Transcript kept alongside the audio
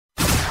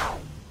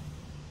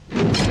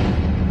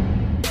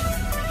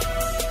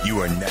You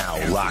are now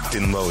locked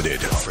and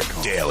loaded for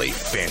Daily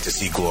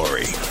Fantasy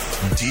Glory.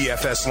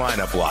 DFS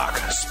Lineup Lock,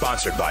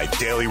 sponsored by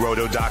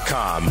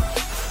DailyRoto.com,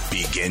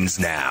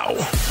 begins now.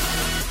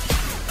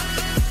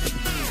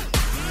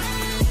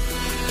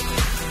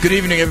 Good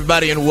evening,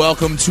 everybody, and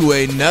welcome to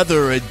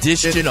another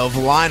edition of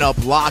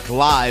Lineup Lock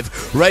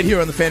Live right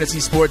here on the Fantasy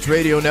Sports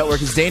Radio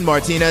Network. It's Dane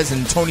Martinez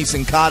and Tony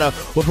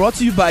Sincata. We're brought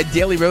to you by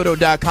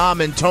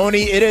DailyRoto.com. And,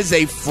 Tony, it is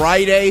a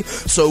Friday,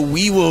 so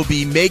we will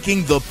be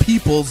making the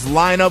people's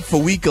lineup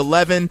for Week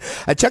 11.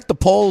 I checked the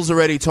polls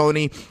already,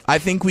 Tony. I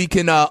think we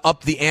can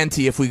up the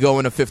ante if we go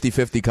in a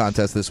 50-50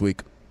 contest this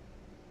week.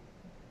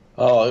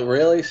 Oh,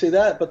 really? See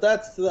that? But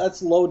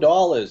that's low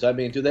dollars. I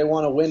mean, do they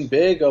want to win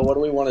big, or what do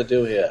we want to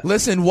do here?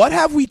 Listen, what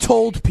have we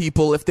told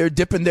people if they're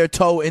dipping their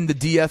toe in the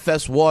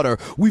DFS water?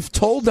 We've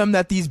told them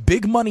that these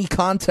big money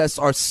contests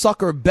are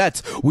sucker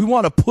bets. We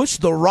want to push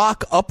the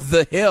rock up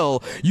the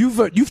hill.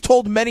 You've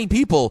told many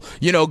people,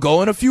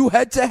 go in a few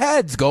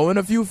head-to-heads, go in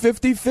a few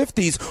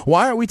 50-50s.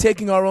 Why aren't we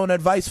taking our own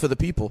advice for the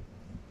people?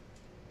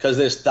 Because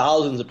there's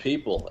thousands of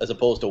people as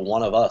opposed to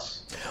one of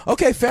us.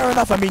 Okay, fair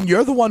enough. I mean,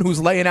 you're the one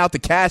who's laying out the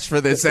cash for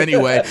this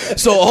anyway.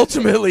 So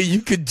ultimately, you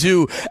could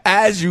do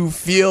as you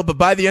feel. But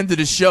by the end of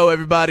the show,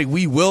 everybody,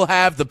 we will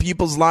have the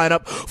people's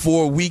lineup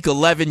for Week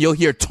 11. You'll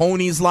hear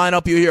Tony's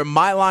lineup. You'll hear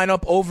my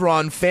lineup over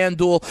on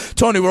FanDuel.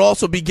 Tony, we'll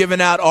also be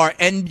giving out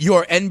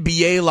your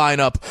NBA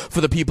lineup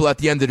for the people at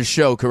the end of the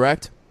show,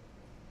 correct?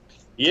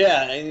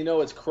 Yeah, and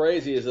what's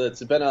crazy is that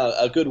it's been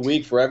a good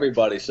week for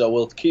everybody, so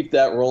we'll keep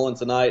that rolling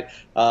tonight.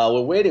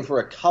 We're waiting for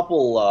a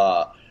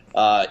couple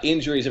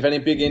injuries. If any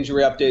big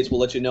injury updates, we'll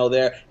let you know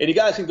there. And you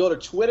guys can go to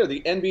Twitter.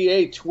 The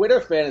NBA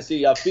Twitter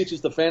Fantasy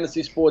features the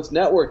Fantasy Sports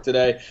Network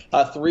today.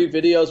 3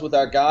 videos with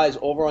our guys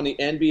over on the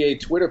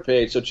NBA Twitter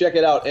page, so check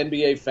it out,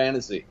 NBA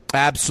Fantasy.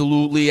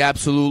 Absolutely.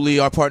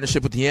 Our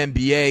partnership with the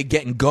NBA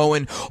getting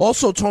going.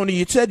 Also, Tony,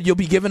 you said you'll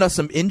be giving us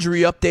some injury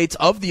updates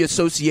of the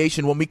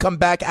association. When we come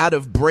back out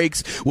of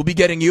breaks, we'll be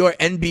getting your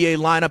NBA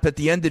lineup at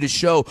the end of the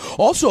show.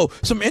 Also,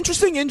 some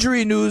interesting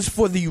injury news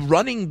for the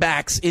running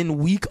backs in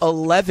Week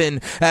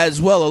 11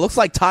 as well. It looks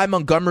like Ty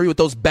Montgomery with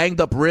those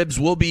banged up ribs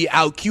will be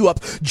out. Cue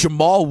up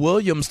Jamal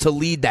Williams to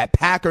lead that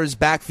Packers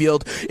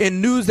backfield. In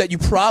news that you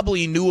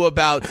probably knew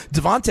about,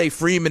 Devontae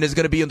Freeman is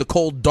going to be in the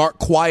cold, dark,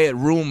 quiet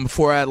room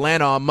for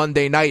Atlanta on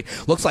Monday night.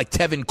 Looks like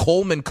Tevin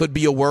Coleman could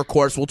be a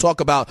workhorse. We'll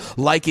talk about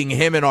liking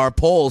him in our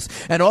polls.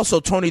 And also,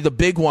 Tony, the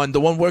big one,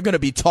 the one we're going to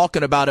be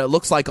talking about, it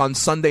looks like on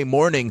Sunday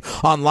morning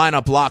on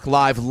Lineup Lock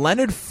Live,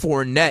 Leonard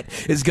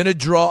Fournette is going to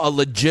draw a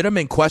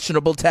legitimate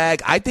questionable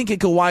tag. I think it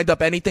could wind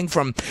up anything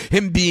from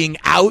him being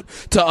out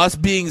to us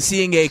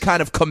seeing a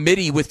kind of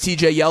committee with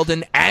TJ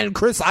Yeldon and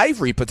Chris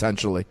Ivory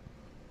potentially.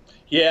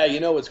 Yeah,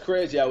 it's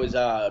crazy. I was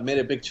made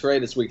a big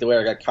trade this week the way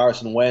I got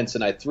Carson Wentz,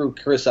 and I threw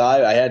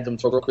I had them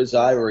throw Chris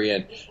Ivory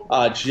in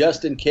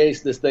just in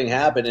case this thing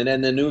happened. And then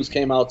the news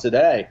came out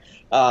today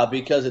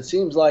because it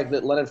seems like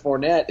that Leonard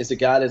Fournette is a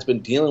guy that's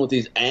been dealing with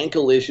these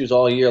ankle issues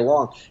all year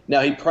long.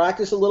 Now, he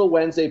practiced a little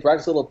Wednesday,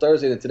 practiced a little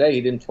Thursday, and today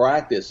he didn't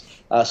practice.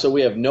 So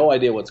we have no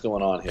idea what's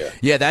going on here.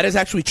 Yeah, that is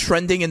actually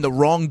trending in the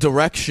wrong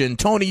direction.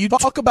 Tony, you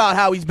talk about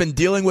how he's been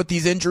dealing with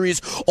these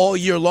injuries all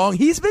year long.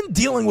 He's been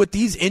dealing with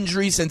these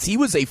injuries since he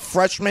was a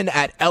freshman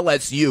at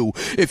LSU,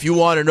 if you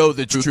want to know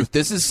the truth.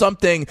 This is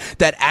something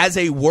that, as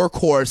a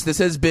workhorse, this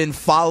has been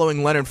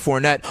following Leonard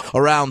Fournette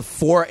around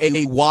for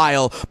a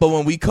while. But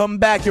when we come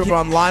back here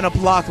on Lineup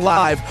Lock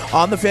Live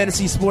on the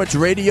Fantasy Sports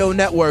Radio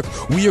Network,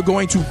 we are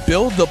going to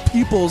build the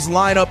people's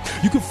lineup.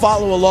 You can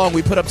follow along.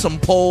 We put up some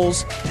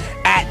polls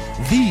at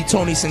the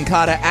Tony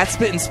Sincata, at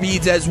Spittin'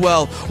 Speeds as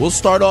well. We'll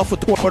start off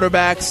with the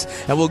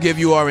quarterbacks, and we'll give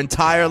you our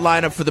entire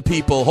lineup for the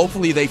people.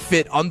 Hopefully they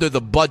fit under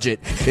the budget.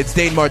 It's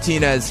Dane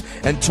Martinez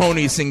and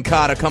Tony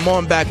Sincata. Come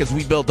on back as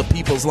we build the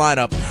people's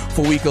lineup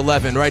for Week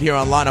 11 right here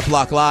on Lineup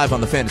Lock Live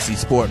on the Fantasy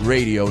Sport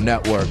Radio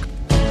Network.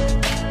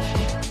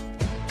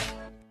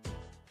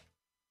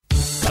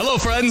 Hello,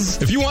 friends.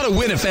 If you want to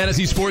win at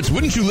Fantasy Sports,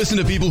 wouldn't you listen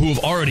to people who have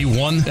already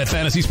won at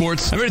Fantasy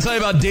Sports? I'm here to tell you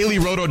about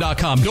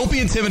DailyRoto.com. Don't be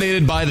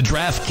intimidated by the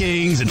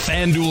DraftKings and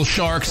FanDuel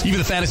Sharks, even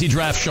the Fantasy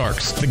Draft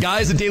Sharks. The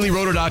guys at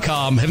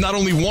DailyRoto.com have not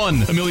only won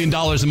 $1 million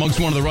amongst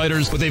one of the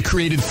writers, but they've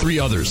created 3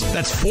 others.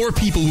 That's 4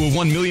 people who have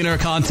won millionaire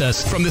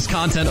contests from this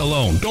content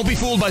alone. Don't be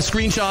fooled by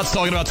screenshots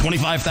talking about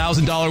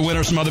 $25,000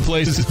 winners from other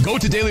places. Go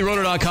to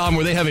DailyRoto.com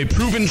where they have a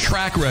proven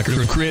track record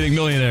of creating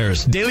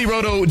millionaires.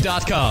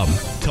 DailyRoto.com.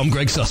 Tell them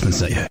Greg Sussman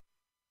sent you.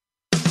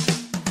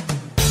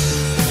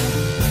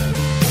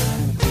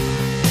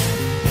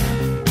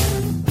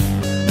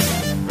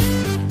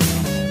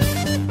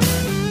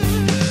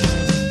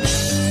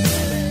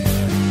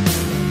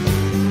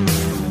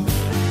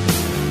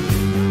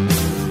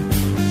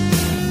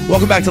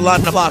 Welcome back to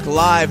Lineup Lock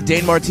Live.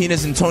 Dane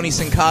Martinez and Tony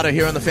Sincata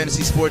here on the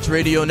Fantasy Sports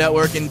Radio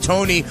Network. And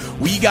Tony,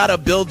 we got to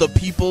build the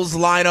people's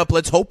lineup.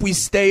 Let's hope we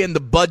stay in the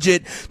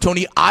budget.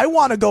 Tony, I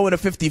want to go in a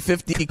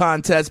 50-50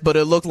 contest, but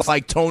it looks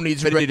like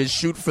Tony's ready to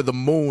shoot for the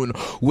moon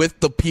with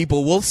the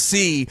people. We'll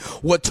see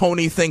what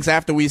Tony thinks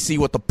after we see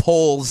what the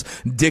polls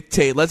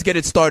dictate. Let's get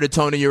it started,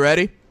 Tony. You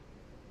ready?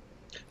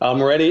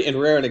 I'm ready and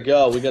raring to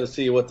go. We got to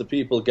see what the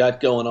people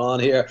got going on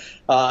here.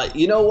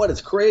 You know what?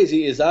 It's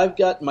crazy is I've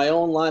got my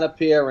own lineup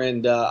here,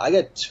 and I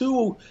got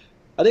two.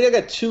 I think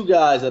I got two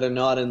guys that are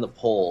not in the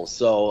polls.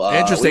 So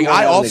interesting.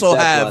 I also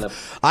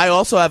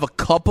have a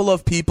couple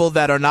of people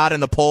that are not in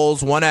the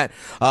polls. One at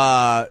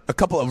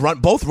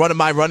both of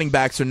my running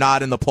backs are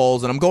not in the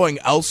polls, and I'm going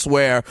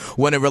elsewhere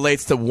when it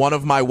relates to one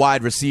of my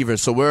wide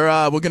receivers. So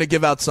we're going to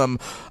give out some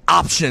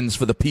options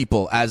for the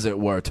people, as it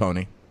were,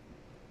 Tony.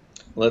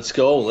 Let's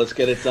go. Let's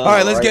get it done. All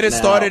right, let's get it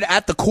started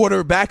at the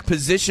quarterback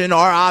position.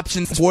 Our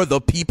options for the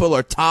people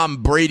are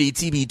Tom Brady,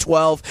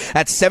 TB12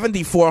 at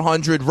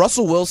 7,400,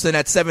 Russell Wilson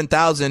at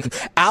 7,000,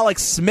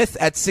 Alex Smith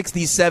at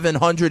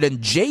 6,700,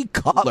 and Jay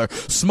Cutler,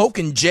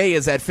 Smoking Jay,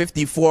 is at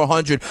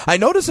 5,400. I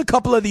noticed a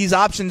couple of these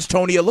options,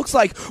 Tony. It looks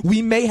like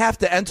we may have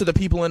to enter the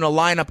people in a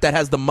lineup that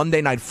has the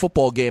Monday Night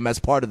Football game as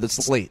part of the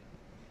slate.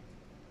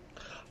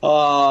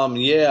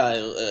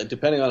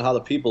 Depending on how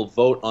the people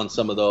vote on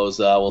some of those,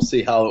 we'll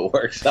see how it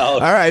works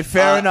out. All right,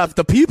 fair enough.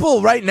 The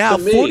people right now,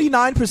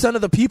 49%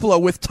 of the people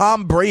are with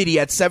Tom Brady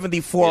at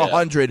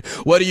 7,400. Yeah.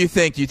 What do you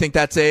think? Do you think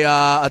that's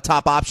a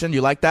top option? You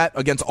like that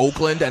against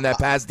Oakland and that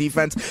pass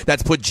defense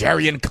that's put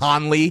Jerry and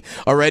Conley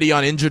already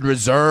on injured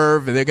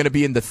reserve, and they're going to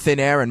be in the thin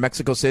air in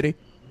Mexico City?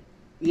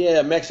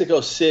 Yeah,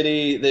 Mexico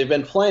City. They've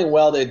been playing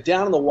well. They're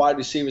down in the wide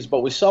receivers,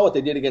 but we saw what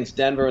they did against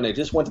Denver, and they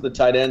just went to the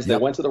tight ends. Yep.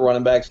 They went to the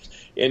running backs,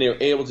 and they were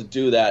able to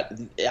do that.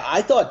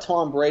 I thought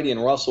Tom Brady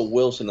and Russell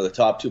Wilson are the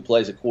top two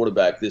plays at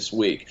quarterback this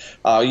week.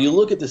 You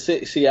look at the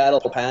Seattle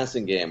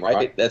passing game,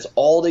 right? That's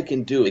all they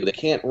can do. They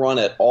can't run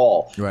at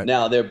all. Right.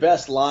 Now, their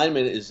best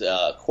lineman is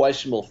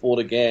questionable for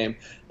the game,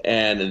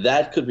 and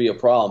that could be a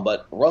problem.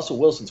 But Russell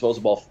Wilson throws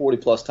the ball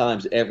 40-plus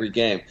times every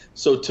game.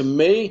 So to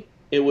me,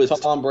 it was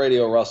Tom Brady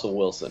or Russell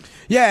Wilson.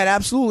 Yeah, and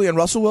absolutely. And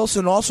Russell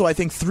Wilson also, I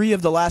think 3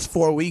 of the last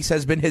 4 weeks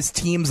has been his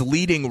team's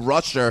leading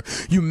rusher.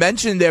 You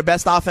mentioned their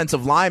best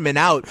offensive lineman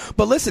out,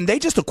 but listen, they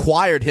just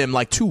acquired him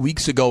like 2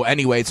 weeks ago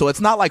anyway, so it's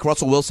not like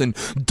Russell Wilson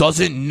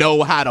doesn't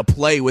know how to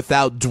play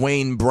without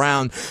Dwayne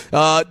Brown.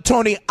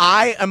 Tony,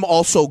 I am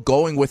also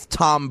going with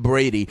Tom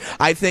Brady.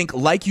 I think,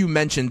 like you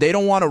mentioned, they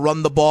don't want to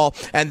run the ball,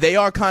 and they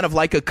are kind of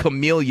like a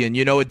chameleon.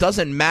 You know, it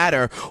doesn't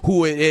matter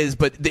who it is,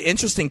 but the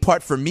interesting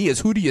part for me is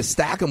who do you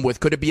stack him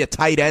with? Could it be a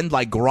tight end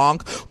like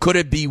Gronk? Could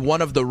it be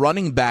one of the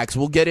running backs?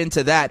 We'll get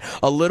into that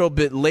a little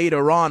bit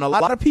later on. A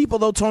lot of people,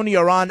 though, Tony,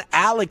 are on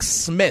Alex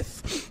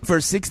Smith for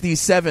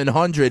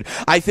 6,700.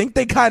 I think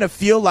they kind of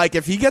feel like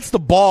if he gets the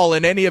ball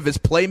in any of his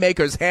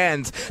playmakers'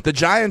 hands, the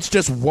Giants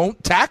just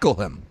won't tackle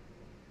him.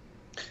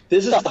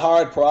 This is the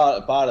hard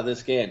part of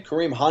this game.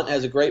 Kareem Hunt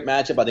has a great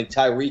matchup. I think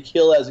Tyreek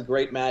Hill has a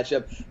great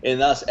matchup,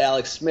 and thus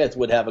Alex Smith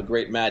would have a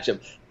great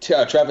matchup.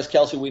 Travis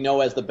Kelce we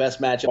know has the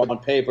best matchup on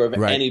paper of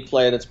any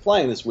player that's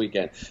playing this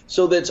weekend.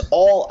 So that's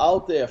all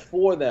out there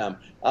for them.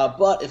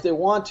 But if they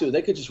want to,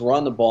 they could just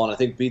run the ball and I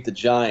think beat the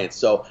Giants.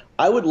 So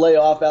I would lay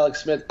off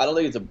Alex Smith. I don't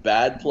think it's a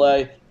bad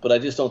play, but I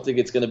just don't think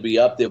it's going to be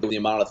up there with the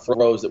amount of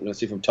throws that we're going to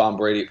see from Tom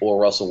Brady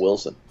or Russell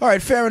Wilson. All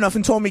right, fair enough.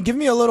 And Tommy, give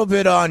me a little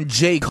bit on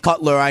Jay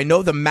Cutler. I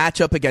know the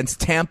matchup against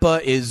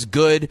Tampa is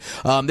good.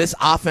 This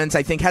offense,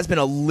 I think, has been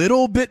a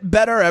little bit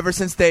better ever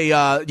since they,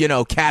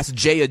 cast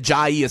Jay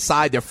Ajayi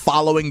aside. They're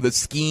following the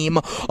scheme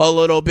a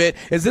little bit.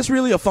 Is this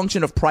really a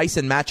function of price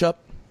and matchup?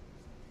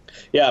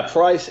 Yeah,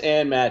 price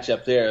and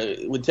matchup there.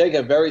 It would take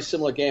a very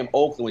similar game,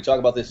 Oakland. We talk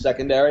about this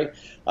secondary.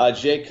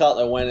 Jay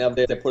Cutler went up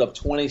there. They put up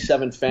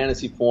 27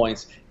 fantasy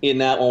points in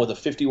that one with a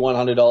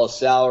 $5,100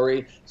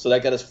 salary. So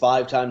that got us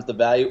 5 times the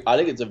value. I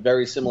think it's a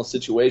very similar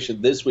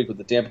situation this week with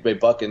the Tampa Bay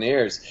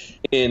Buccaneers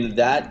in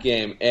that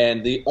game.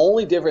 And the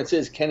only difference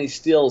is Kenny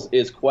Stills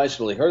is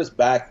questionable. He hurt his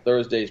back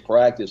Thursday's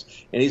practice,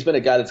 and he's been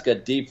a guy that's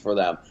got deep for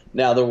them.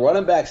 Now, the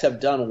running backs have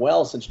done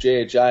well since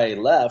Jay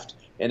Ajayi left,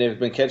 and they've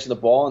been catching the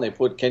ball,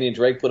 and Kenyon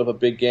Drake put up a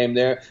big game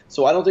there.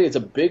 So I don't think it's a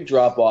big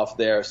drop-off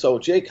there. So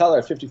Jay Cutler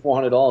at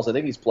 $5,400, I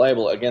think he's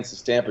playable against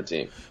this Tampa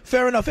team.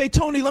 Fair enough. Hey,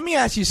 Tony, let me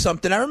ask you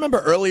something. I remember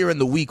earlier in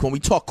the week when we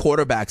talked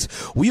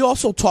quarterbacks, we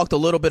also talked a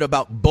little bit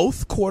about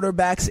both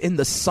quarterbacks in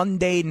the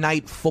Sunday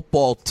Night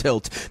Football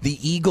tilt, the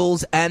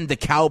Eagles and the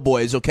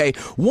Cowboys, okay?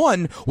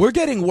 One, we're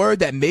getting word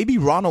that maybe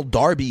Ronald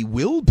Darby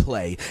will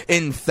play,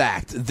 in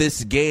fact,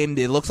 this game.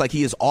 It looks like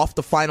he is off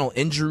the final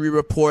injury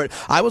report.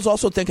 I was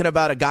also thinking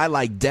about a guy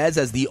like Dez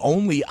as the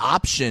only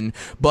option,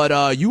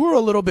 but you were a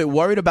little bit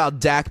worried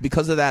about Dak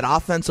because of that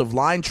offensive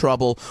line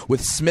trouble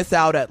with Smith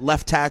out at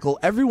left tackle.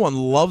 Everyone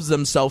loves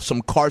themselves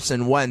some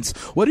Carson Wentz.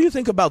 What do you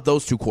think about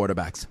those two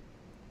quarterbacks?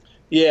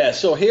 Yeah,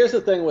 so here's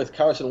the thing with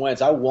Carson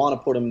Wentz. I want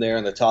to put him there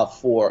in the top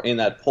 4 in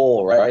that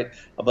poll, right?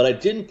 But I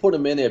didn't put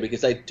him in there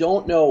because I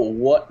don't know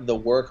what the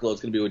workload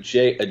is going to be with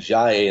Jay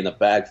Ajayi in the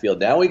backfield.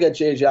 Now we got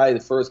Jay Ajayi,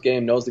 the first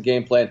game, knows the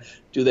game plan.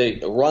 Do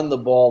they run the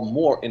ball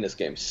more in this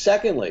game?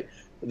 Secondly,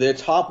 their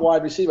top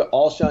wide receiver,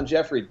 Alshon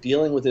Jeffrey,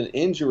 dealing with an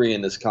injury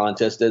in this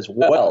contest as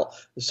well.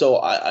 So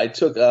I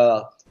took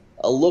a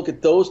look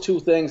at those two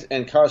things,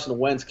 and Carson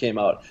Wentz came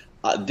out.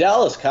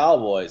 Dallas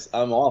Cowboys,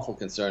 I'm awful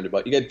concerned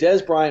about. You got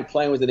Dez Bryant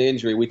playing with an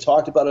injury. We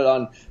talked about it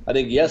on, I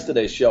think,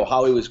 yesterday's show,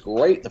 how he was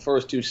great the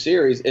first two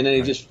series, and then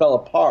he just fell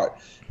apart.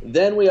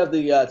 Then we have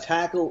the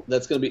tackle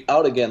that's going to be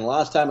out again.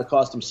 Last time it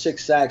cost him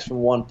 6 sacks from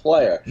one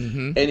player.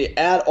 And you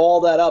add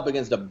all that up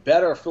against a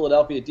better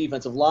Philadelphia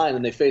defensive line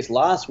than they faced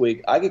last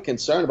week, I get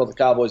concerned about the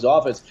Cowboys'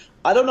 offense.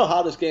 I don't know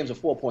how this game's a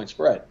 4-point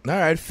spread. All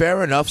right,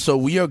 fair enough. So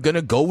we are going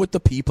to go with the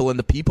people, and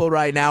the people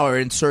right now are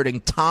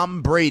inserting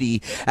Tom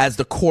Brady as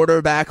the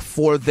quarterback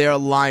for their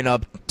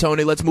lineup.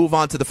 Tony, let's move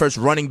on to the first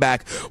running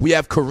back. We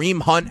have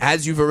Kareem Hunt,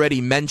 as you've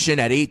already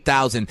mentioned, at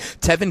 8,000.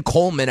 Tevin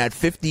Coleman at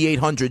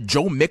 5,800.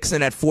 Joe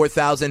Mixon at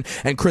 4,000.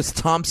 And Chris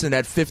Thompson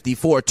at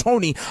 54.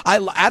 Tony,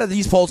 out of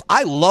these polls,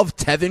 I love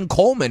Tevin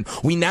Coleman.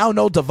 We now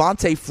know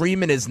Devontae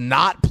Freeman is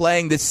not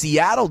playing. The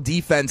Seattle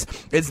defense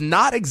is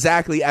not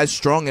exactly as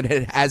strong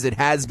as it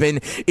has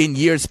been in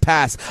years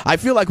past. I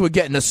feel like we're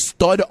getting a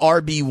stud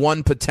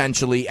RB1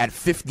 potentially at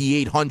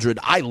 5,800.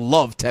 I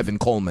love Tevin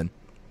Coleman.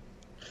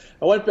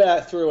 I went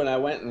back through and I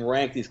went and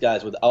ranked these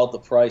guys without the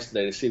price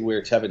today to see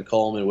where Tevin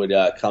Coleman would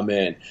come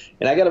in.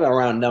 And I got him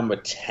around number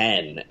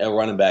 10 at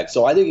running back.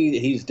 So I think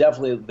he's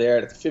definitely there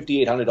at the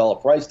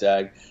 $5,800 price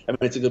tag. I mean,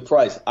 it's a good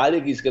price. I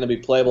think he's going to be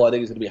playable. I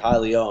think he's going to be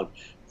highly owned.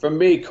 For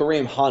me,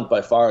 Kareem Hunt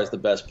by far is the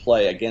best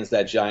play against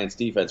that Giants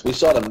defense. We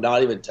saw them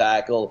not even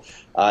tackle.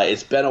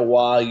 It's been a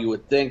while. You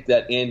would think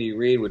that Andy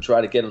Reid would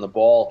try to get on the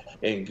ball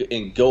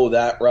and go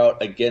that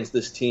route against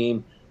this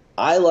team.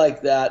 I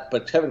like that,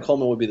 but Tevin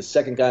Coleman would be the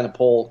second guy in the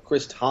poll.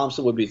 Chris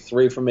Thompson would be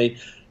 3 for me.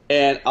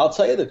 And I'll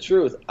tell you the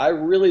truth, I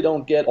really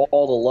don't get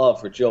all the love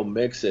for Joe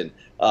Mixon.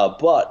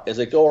 But as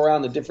I go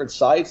around the different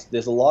sites,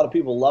 there's a lot of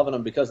people loving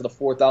him because of the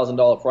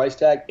 $4,000 price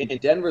tag. In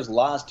Denver's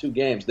last 2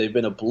 games, they've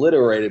been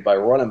obliterated by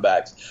running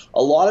backs.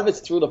 A lot of it's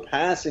through the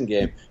passing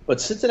game. But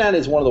Cincinnati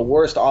is one of the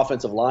worst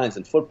offensive lines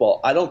in football.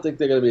 I don't think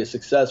they're going to be as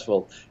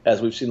successful as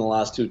we've seen the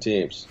last 2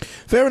 teams.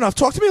 Fair enough.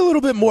 Talk to me a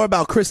little bit more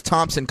about Chris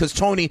Thompson, because,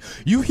 Tony,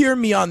 you hear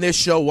me on this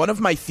show. One of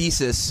my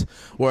thesis,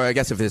 or I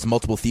guess if there's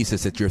multiple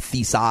theses, it's your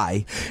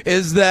thesi,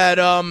 is that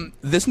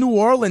this New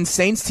Orleans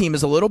Saints team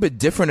is a little bit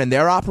different, and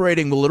they're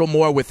operating a little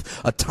more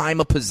with a time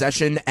of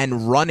possession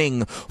and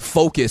running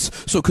focus.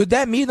 So could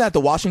that mean that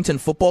the Washington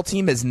football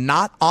team is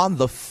not on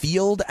the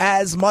field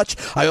as much?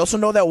 I also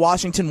know that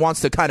Washington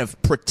wants to kind of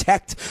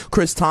protect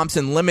Chris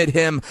Thompson, limit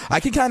him. I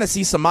can kind of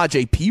see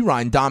Samaje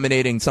Perine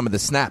dominating some of the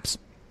snaps.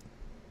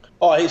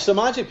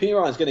 Samaje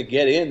Perine is going to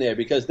get in there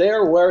because they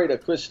are worried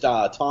of Chris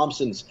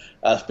Thompson's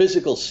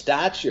physical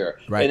stature,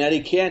 right, and that he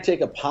can't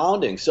take a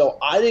pounding. So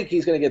I think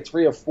he's going to get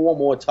 3 or 4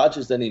 more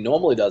touches than he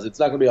normally does. It's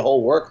not going to be a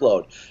whole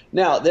workload.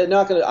 Now, they're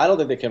not going to. I don't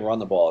think they can run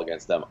the ball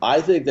against them.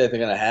 I think that they're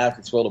going to have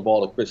to throw the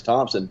ball to Chris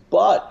Thompson.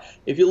 But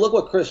if you look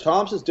what Chris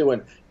Thompson's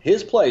doing,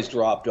 his plays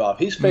dropped off.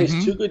 He's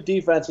faced 2 good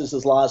defenses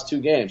his last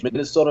 2 games,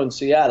 Minnesota and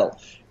Seattle,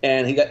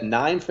 and he got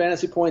 9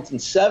 fantasy points in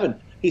 7.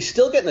 He's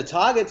still getting the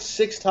targets,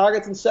 6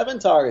 targets and 7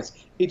 targets.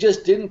 He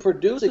just didn't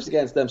produce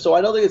against them. So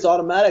I don't think it's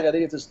automatic. I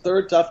think it's his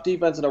 3rd tough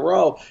defense in a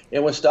row,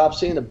 and we'll stop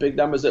seeing the big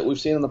numbers that we've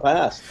seen in the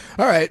past.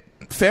 All right.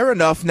 Fair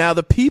enough. Now,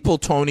 the people,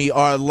 Tony,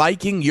 are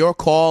liking your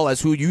call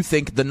as who you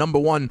think the number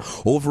 1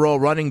 overall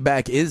running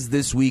back is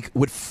this week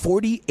with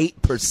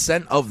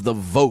 48% of the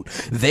vote.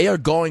 They are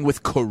going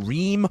with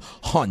Kareem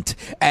Hunt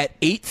at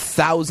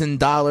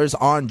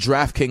 $8,000 on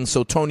DraftKings.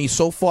 So, Tony,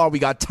 so far we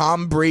got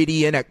Tom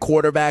Brady in at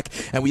quarterback,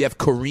 and we have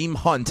Kareem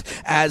Hunt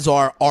as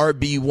our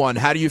RB1.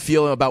 How do you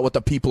feel about what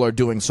the people are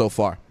doing so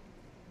far?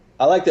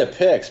 I like their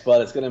picks,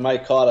 but it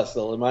might cost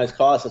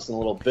us a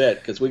little bit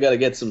because we got to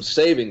get some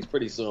savings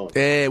pretty soon.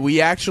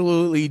 We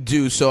absolutely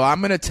do. So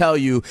I'm going to tell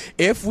you,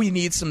 if we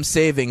need some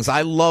savings,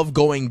 I love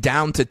going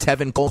down to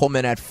Tevin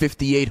Coleman at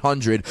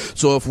 5,800.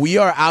 So if we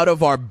are out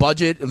of our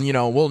budget,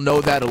 we'll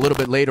know that a little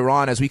bit later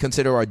on as we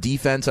consider our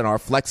defense and our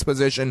flex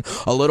position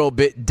a little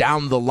bit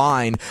down the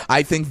line.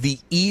 I think the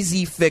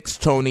easy fix,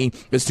 Tony,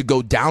 is to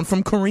go down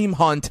from Kareem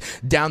Hunt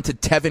down to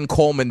Tevin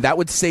Coleman. That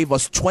would save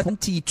us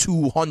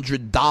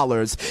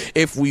 $2,200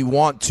 if we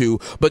want to.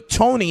 But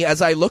Tony,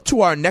 as I look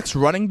to our next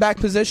running back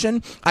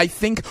position, I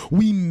think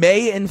we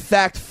may in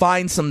fact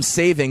find some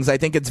savings. I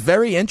think it's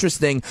very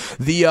interesting.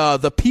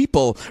 The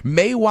people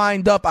may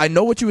wind up, I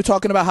know what you were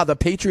talking about, how the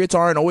Patriots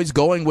aren't always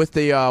going with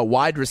the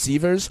wide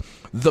receivers.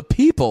 The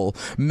people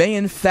may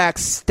in fact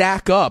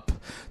stack up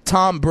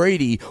Tom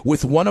Brady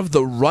with one of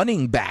the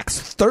running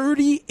backs.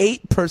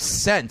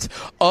 38%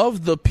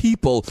 of the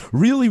people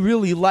really,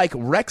 really like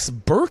Rex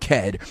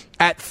Burkhead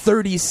at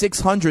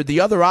 3,600. The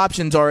other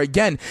options are,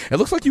 again, it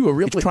looks like you were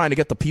really trying to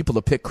get the people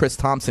to pick Chris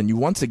Thompson. You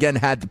once again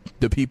had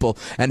the people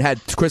and had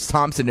Chris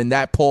Thompson in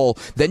that poll.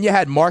 Then you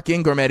had Mark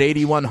Ingram at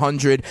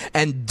 8,100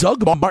 and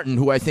Doug Martin,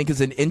 who I think is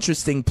an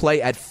interesting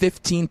play at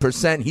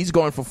 15%. He's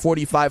going for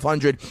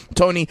 4,500.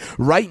 Tony,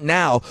 right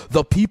now,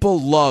 the people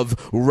love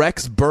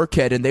Rex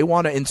Burkhead, and they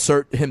want to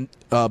insert him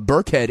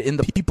Burkhead in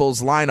the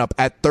people's lineup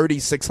at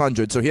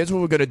 3,600. So here's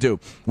what we're going to do.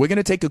 We're going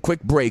to take a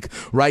quick break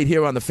right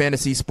here on the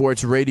Fantasy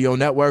Sports Radio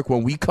Network.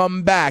 When we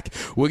come back,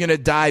 we're going to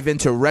dive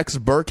into Rex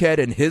Burkhead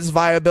and his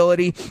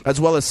viability,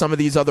 as well as some of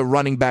these other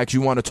running backs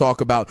you want to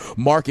talk about,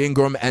 Mark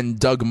Ingram and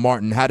Doug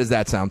Martin. How does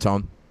that sound,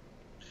 Tone?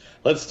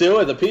 Let's do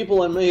it. The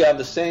people and me have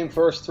the same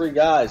first three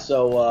guys,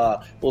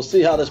 so we'll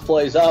see how this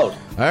plays out. All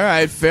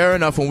right, fair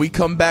enough. When we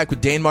come back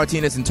with Dane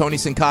Martinez and Tony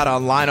Sincata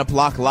on Lineup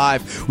Lock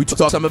Live, we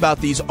talk some about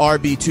these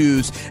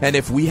RB2s and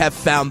if we have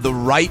found the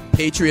right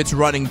Patriots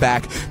running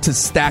back to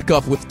stack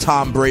up with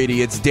Tom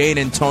Brady. It's Dane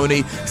and Tony.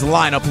 It's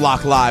Lineup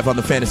Lock Live on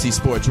the Fantasy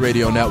Sports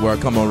Radio Network.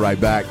 Come on right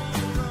back.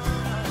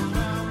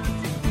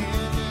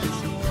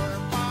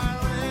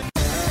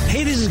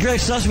 Hey, this is Greg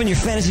Sussman, your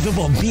fantasy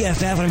football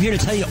BFF, and I'm here to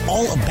tell you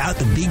all about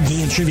the Big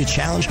Game Trivia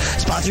Challenge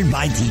sponsored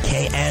by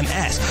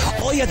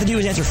DKMS. All you have to do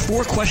is answer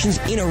 4 questions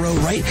in a row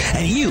right,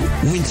 and you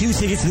win 2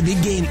 tickets to the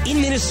big game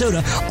in Minnesota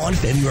on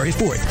February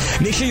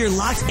 4th. Make sure you're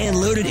locked and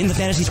loaded in the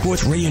Fantasy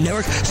Sports Radio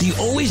Network so you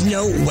always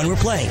know when we're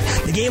playing.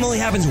 The game only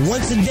happens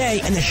once a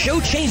day, and the show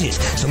changes,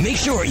 so make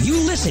sure you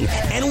listen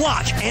and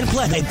watch and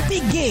play the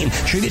Big Game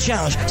Trivia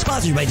Challenge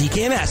sponsored by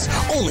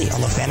DKMS, only on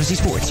the Fantasy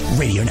Sports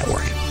Radio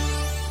Network.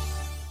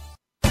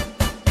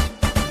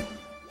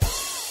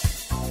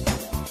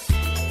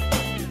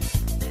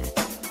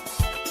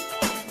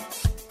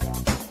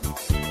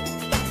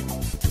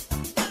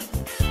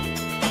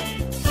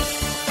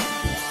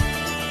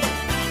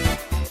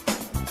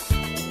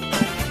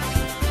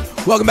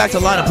 Welcome back to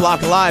Lineup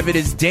Lock Live. It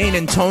is Dane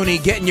and Tony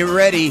getting you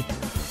ready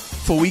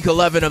for Week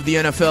 11 of the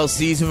NFL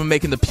season. We're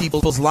making the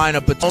people's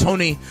lineup. But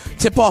Tony,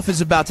 tip-off is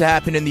about to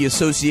happen in the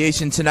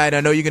association tonight. I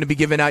know you're going to be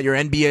giving out your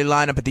NBA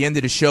lineup at the end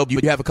of the show. You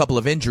have a couple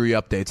of injury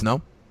updates,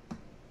 no?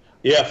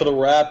 Yeah, for the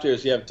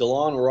Raptors, you have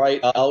DeLon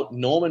Wright out,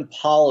 Norman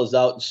Powell is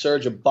out, and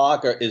Serge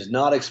Ibaka is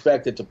not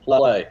expected to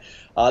play.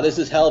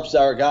 This helps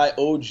our guy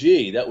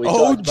OG that we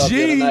talked about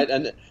the other night.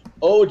 And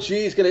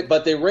OG's going to,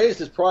 but they raised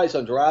his price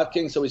on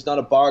DraftKings, so he's not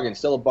a bargain.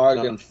 Still a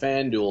bargain on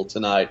FanDuel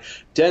tonight.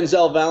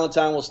 Denzel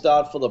Valentine will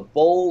start for the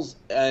Bulls,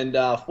 and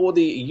for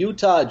the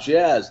Utah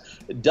Jazz,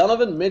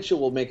 Donovan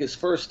Mitchell will make his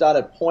first start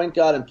at point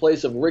guard in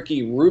place of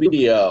Ricky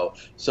Rubio.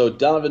 So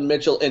Donovan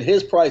Mitchell, and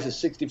his price is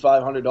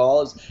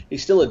 $6,500.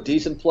 He's still a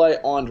decent play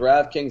on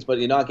DraftKings, but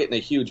you're not getting a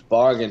huge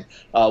bargain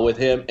with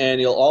him. And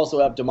you'll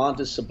also have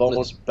Domantas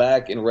Sabonis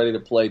back and ready to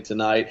play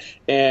tonight.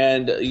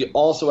 And you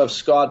also have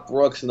Scott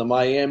Brooks in the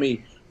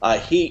Miami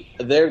Heat.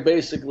 They're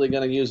basically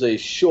going to use a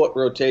short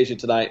rotation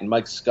tonight, and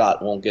Mike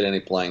Scott won't get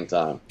any playing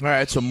time. All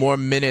right, so more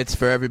minutes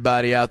for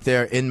everybody out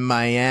there in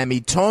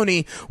Miami.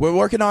 Tony, we're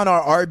working on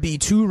our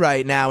RB2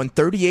 right now, and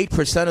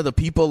 38% of the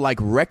people like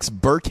Rex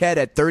Burkhead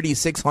at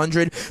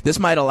 3,600. This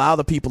might allow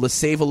the people to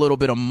save a little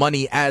bit of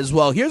money as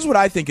well. Here's what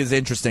I think is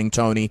interesting,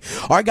 Tony.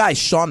 Our guy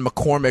Sean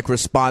McCormick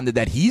responded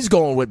that he's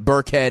going with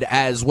Burkhead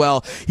as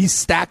well. He's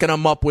stacking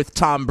him up with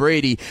Tom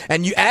Brady.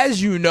 And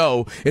as you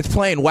know, it's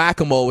playing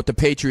whack-a-mole with the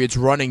Patriots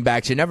running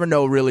backs. You never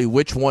know really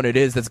which one it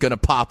is that's going to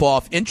pop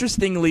off.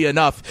 Interestingly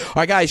enough,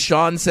 our guy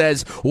Sean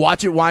says,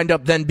 watch it wind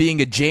up then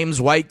being a James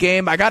White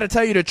game. I got to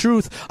tell you the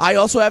truth. I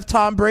also have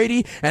Tom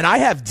Brady, and I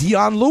have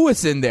Dion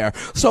Lewis in there.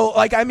 So,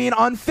 on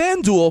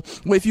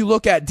FanDuel, if you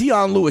look at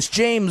Dion Lewis,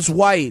 James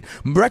White,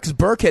 Rex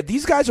Burkhead,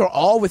 these guys are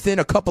all within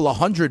a couple of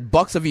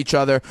 $100 of each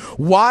other.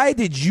 Why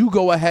did you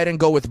go ahead and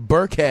go with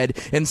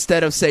Burkhead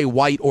instead of, say,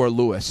 White or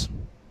Lewis?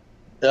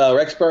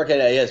 Rex Burkhead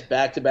has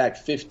back-to-back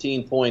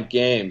 15-point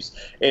games,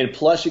 and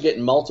plus you're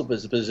getting multiple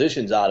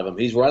positions out of him.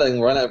 He's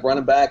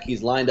running back.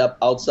 He's lined up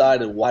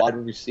outside and wide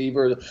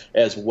receiver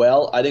as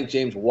well. I think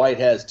James White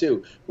has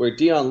too, where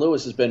Dion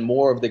Lewis has been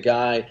more of the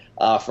guy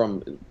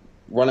from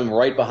running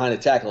right behind the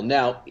tackle.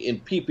 Now, in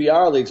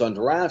PPR leagues on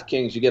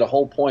DraftKings, you get a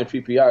whole point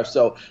PPR,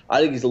 so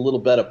I think he's a little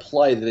better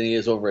play than he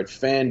is over at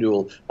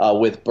FanDuel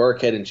with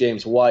Burkhead and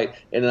James White,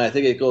 and then I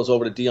think it goes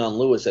over to Dion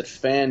Lewis at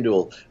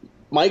FanDuel.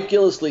 Mike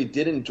Gillislee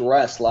didn't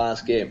dress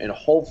last game, and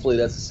hopefully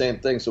that's the same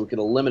thing so we can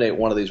eliminate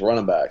one of these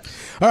running backs.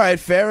 All right,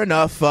 fair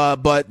enough,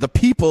 but the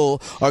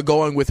people are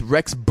going with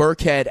Rex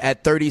Burkhead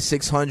at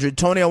 3,600.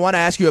 Tony, I want to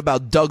ask you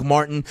about Doug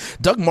Martin.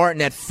 Doug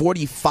Martin at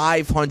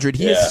 4,500.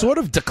 He has sort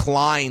of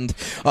declined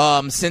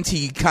since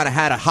he kind of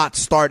had a hot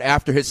start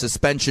after his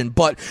suspension,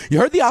 but you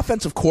heard the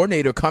offensive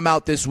coordinator come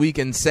out this week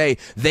and say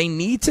they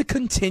need to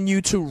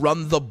continue to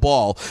run the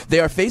ball.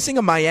 They are facing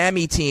a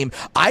Miami team.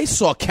 I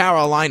saw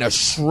Carolina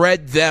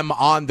shred them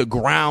on the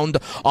ground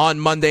on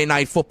Monday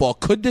Night Football.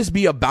 Could this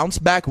be a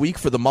bounce-back week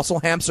for the muscle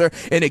hamster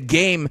in a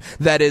game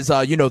that is,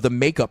 the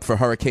makeup for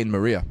Hurricane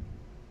Maria?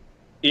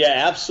 Yeah,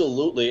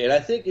 absolutely. And I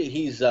think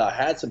he's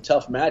had some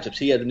tough matchups.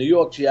 He had the New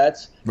York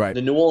Jets,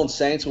 the New Orleans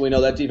Saints, and we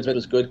know that defense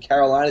was good.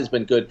 Carolina's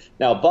been good.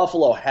 Now,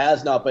 Buffalo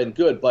has not been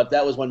good, but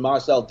that was when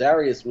Marcel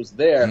Darius was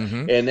there,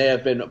 and they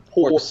have been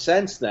poor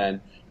since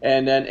then.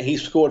 and then he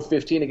scored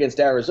 15 against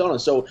Arizona.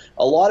 So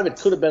a lot of it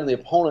could have been the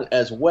opponent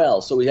as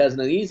well. So he has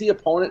an easy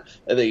opponent.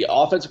 The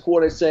offensive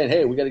coordinator saying,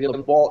 "Hey, we got to get the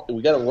ball.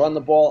 We got to run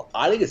the ball."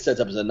 I think it sets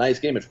up as a nice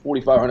game at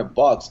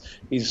 $4,500.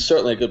 He's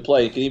certainly a good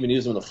play. You can even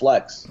use him in the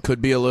flex.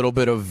 Could be a little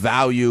bit of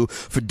value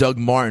for Doug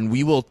Martin.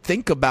 We will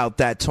think about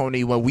that,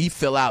 Tony, when we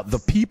fill out the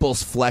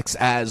People's Flex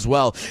as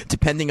well,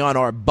 depending on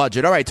our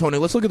budget. All right, Tony,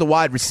 let's look at the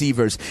wide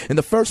receivers. In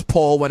the first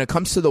poll, when it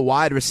comes to the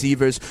wide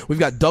receivers, we've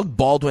got Doug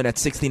Baldwin at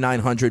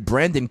 6,900,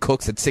 Brandon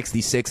Cooks at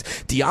 66,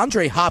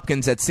 DeAndre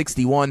Hopkins at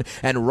 61,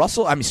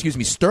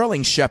 and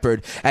Sterling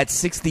Shepard at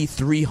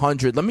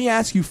 6,300. Let me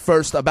ask you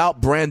first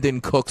about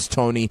Brandon Cooks,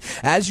 Tony.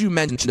 As you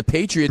mentioned, the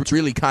Patriots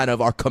really kind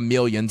of are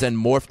chameleons and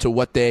morph to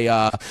what they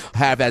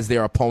have as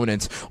their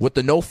opponents. With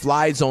the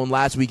no-fly zone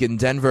last week in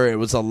Denver, it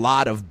was a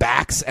lot of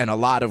backs and a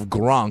lot of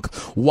Gronk.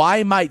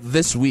 Why might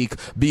this week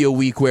be a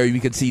week where you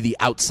can see the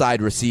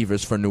outside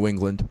receivers for New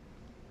England?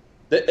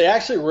 They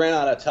actually ran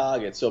out of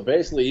targets. So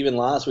basically, even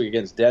last week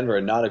against Denver,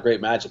 not a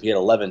great matchup. He had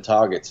 11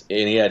 targets,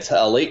 and he had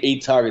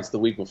 8 targets the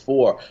week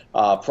before.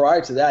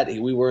 Prior to that,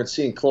 we weren't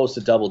seeing close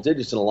to double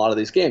digits in a lot of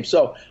these games.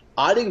 So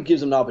I think it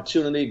gives them an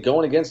opportunity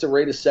going against the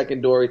Raiders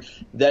secondary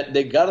that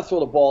they got to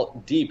throw the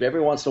ball deep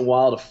every once in a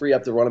while to free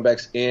up the running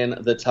backs and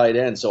the tight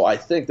end. So I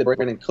think that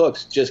Brandon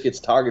Cooks just gets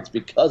targets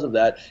because of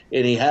that,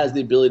 and he has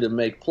the ability to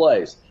make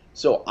plays.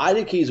 So I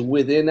think he's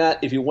within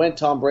that. If you went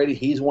Tom Brady,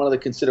 he's one of the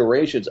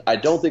considerations. I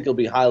don't think he'll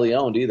be highly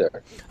owned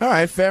either. All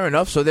right, fair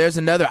enough. So there's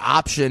another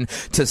option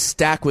to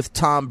stack with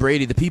Tom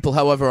Brady. The people,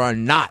 however, are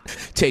not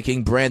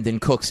taking Brandon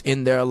Cooks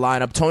in their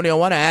lineup. Tony, I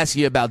want to ask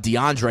you about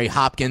DeAndre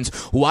Hopkins,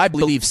 who I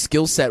believe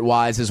skill set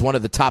wise is one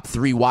of the top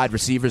 3 wide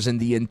receivers in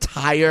the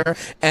entire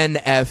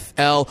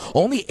NFL.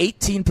 Only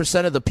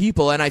 18% of the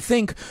people, and I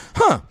think,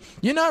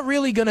 you're not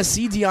really going to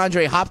see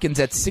DeAndre Hopkins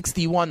at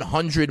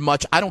 6,100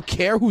 much. I don't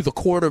care who the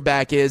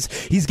quarterback is.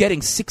 He's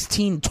getting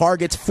 16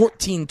 targets,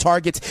 14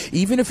 targets.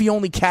 Even if he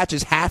only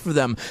catches half of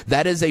them,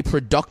 that is a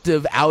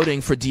productive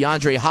outing for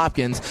DeAndre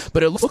Hopkins.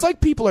 But it looks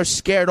like people are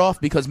scared off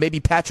because maybe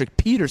Patrick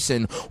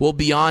Peterson will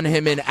be on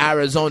him in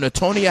Arizona.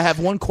 Tony, I have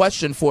one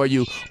question for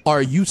you.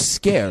 Are you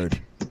scared?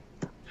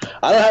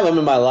 I don't have him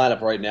in my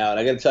lineup right now, and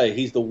I got to tell you,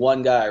 he's the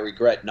one guy I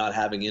regret not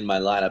having in my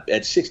lineup.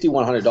 At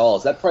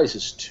 $6,100, that price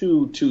is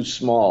too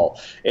small,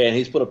 and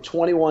he's put up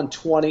 21,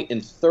 20,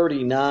 and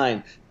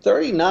 39.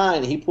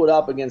 39 he put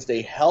up against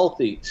a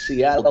healthy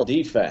Seattle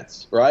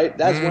defense, right?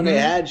 That's when they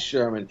had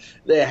Sherman.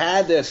 They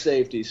had their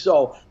safety.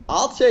 So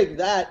I'll take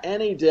that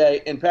any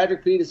day. And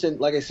Patrick Peterson,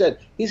 like I said,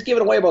 he's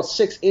giving away about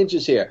 6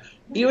 inches here.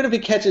 Even if he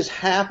catches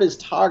half his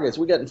targets,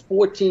 we're getting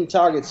 14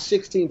 targets,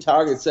 16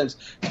 targets since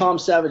Tom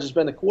Savage has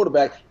been the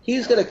quarterback.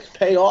 He's going to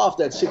pay off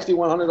that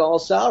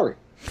 $6,100 salary.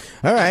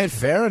 All right,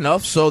 fair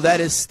enough. So that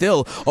is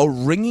still a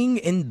ringing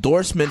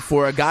endorsement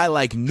for a guy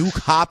like Nuke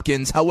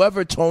Hopkins.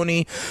 However,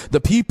 Tony, the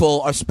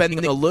people are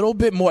spending a little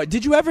bit more.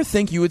 Did you ever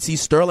think you would see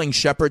Sterling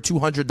Shepard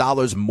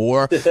 $200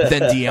 more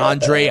than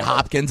DeAndre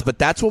Hopkins? But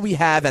that's what we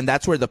have, and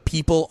that's where the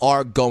people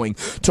are going.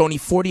 Tony,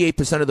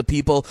 48% of the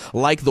people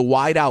like the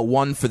wideout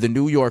one for the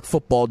New York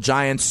Football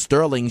Giants,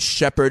 Sterling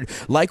Shepard.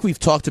 Like we've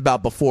talked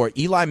about before,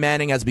 Eli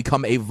Manning has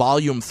become a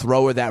volume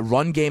thrower. That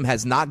run game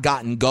has not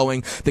gotten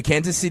going. The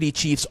Kansas City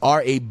Chiefs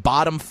are a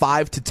bottom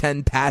 5 to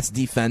 10 pass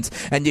defense,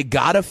 and you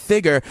gotta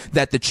figure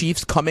that the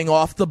Chiefs coming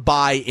off the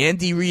bye,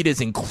 Andy Reid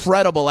is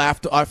incredible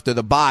after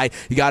the bye.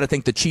 You gotta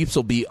think the Chiefs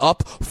will be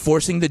up,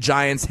 forcing the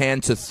Giants'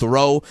 hand to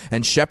throw,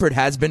 and Shepard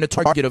has been a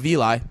target of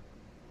Eli.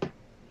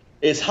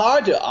 It's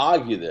hard to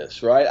argue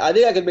this, right? I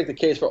think I could make the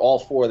case for all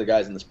 4 of the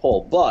guys in this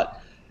poll, but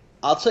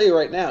I'll tell you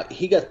right now,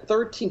 he got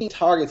 13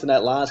 targets in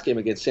that last game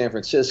against San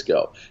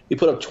Francisco. He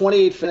put up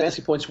 28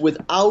 fantasy points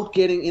without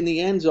getting in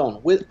the end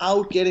zone.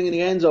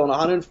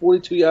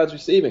 142 yards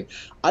receiving.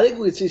 I think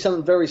we could see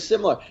something very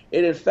similar.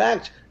 And in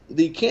fact,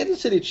 the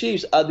Kansas City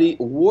Chiefs are the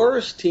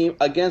worst team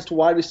against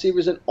wide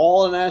receivers in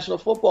all the National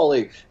Football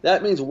League.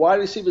 That means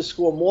wide receivers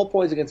score more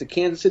points against the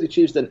Kansas City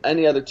Chiefs than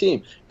any other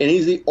team. And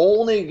he's the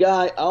only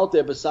guy out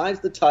there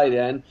besides the tight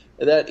end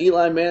that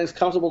Eli Manning's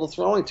comfortable to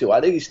throwing to.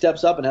 I think he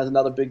steps up and has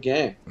another big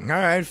game. All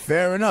right,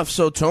 fair enough.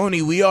 So,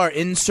 Tony, we are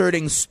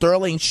inserting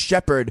Sterling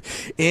Shepard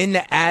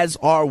in as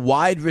our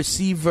wide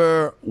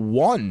receiver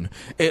 1,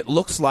 it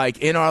looks like,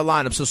 in our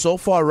lineup. So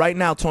far, right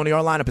now, Tony,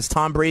 our lineup is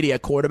Tom Brady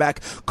at quarterback,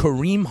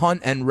 Kareem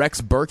Hunt and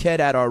Rex Burkhead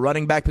at our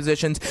running back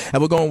positions,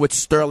 and we're going with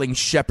Sterling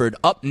Shepard.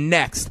 Up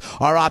next,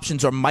 our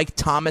options are Mike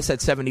Thomas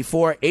at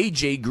 74,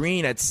 A.J.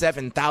 Green at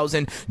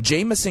 7,000,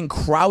 Jamison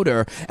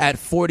Crowder at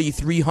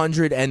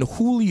 4,300, and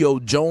Julio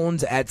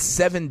Jones at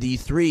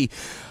 73.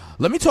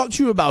 Let me talk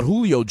to you about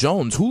Julio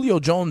Jones. Julio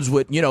Jones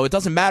it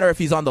doesn't matter if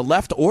he's on the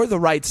left or the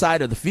right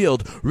side of the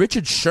field.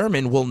 Richard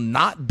Sherman will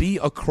not be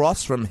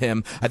across from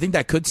him. I think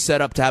that could set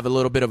up to have a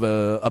little bit of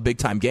a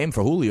big-time game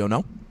for Julio,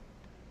 no?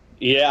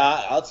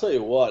 Yeah, I'll tell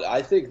you what.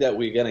 I think that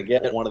we're going to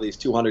get one of these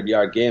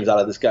 200-yard games out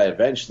of this guy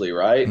eventually,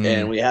 right?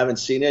 And we haven't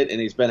seen it, and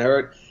he's been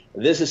hurt.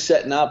 this is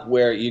setting up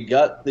where you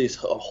got this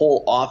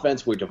whole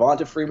offense where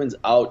Devonta Freeman's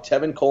out,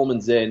 Tevin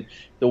Coleman's in.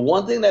 The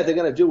one thing that they're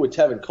going to do with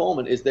Tevin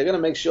Coleman is they're going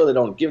to make sure they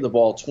don't give the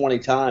ball 20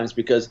 times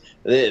because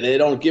they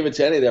don't give it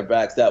to any of their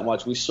backs that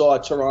much. We saw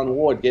Teron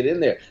Ward get in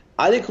there.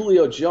 I think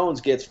Julio Jones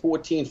gets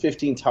 14,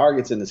 15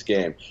 targets in this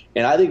game,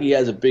 and I think he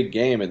has a big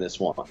game in this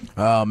one.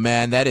 Oh,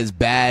 man, that is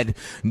bad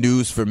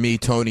news for me,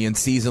 Tony, in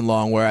season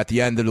long, where at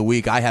the end of the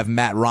week I have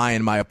Matt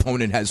Ryan. My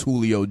opponent has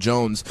Julio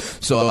Jones,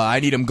 so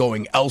I need him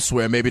going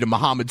elsewhere, maybe to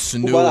Mohamed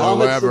Sanu or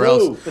wherever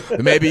else.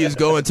 Maybe he's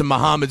going to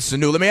Mohamed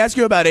Sanu. Let me ask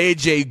you about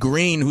A.J.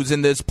 Green, who's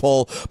in this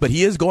poll, but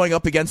he is going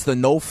up against the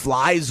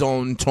no-fly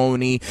zone,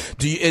 Tony.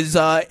 Is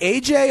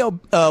A.J. a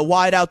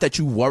wideout that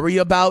you worry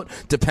about,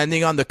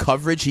 depending on the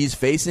coverage he's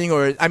facing?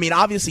 Or, I mean,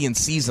 obviously in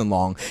season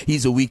long,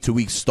 he's a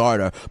week-to-week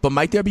starter. But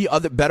might there be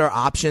other better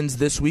options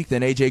this week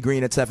than A.J.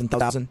 Green at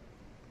 7,000?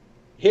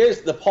 Here's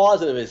the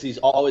positive is he's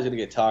always going to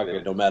get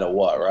targeted no matter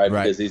what, right?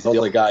 Because he's the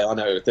only guy on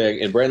that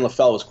thing. And Brandon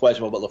LaFell was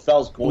questionable, but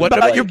LaFell's going What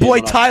about your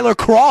boy Tyler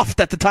Kroft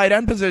at the tight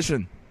end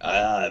position?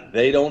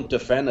 They don't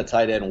defend the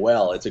tight end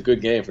well. It's a good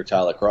game for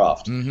Tyler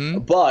Kroft. Mm-hmm.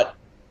 But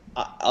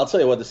I'll tell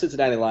you what, the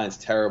Cincinnati Lions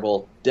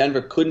terrible.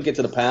 Denver couldn't get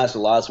to the passer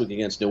last week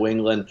against New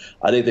England.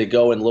 I think they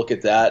go and look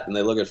at that, and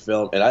they look at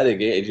film, and I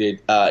think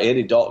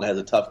Andy Dalton has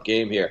a tough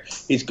game here.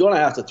 He's going to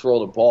have to throw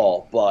the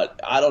ball, but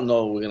I don't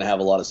know if we're going to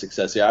have a lot of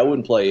success here. I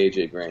wouldn't play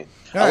A.J. Green.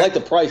 I like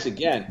the price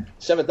again,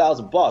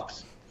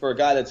 $7,000 for a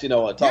guy that's, a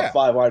top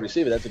 5 wide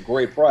receiver. That's a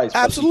great price.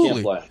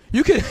 Absolutely. But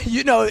you could,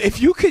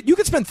 if you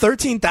could spend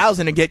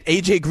 $13,000 and get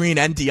AJ Green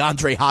and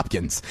DeAndre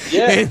Hopkins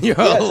in your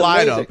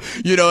lineup.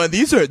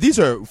 Amazing. And these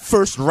are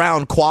first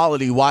round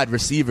quality wide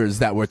receivers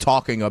that we're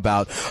talking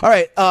about. All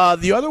right,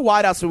 the other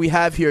wideouts that we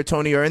have here,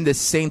 Tony, are in this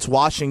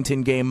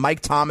Saints-Washington game. Mike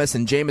Thomas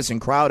and Jamison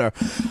Crowder.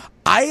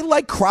 I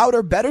like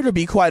Crowder better, to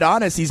be quite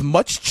honest. He's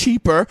much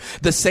cheaper.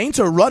 The Saints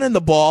are running the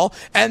ball,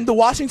 and the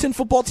Washington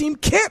football team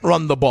can't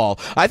run the ball.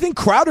 I think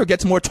Crowder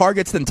gets more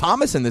targets than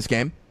Thomas in this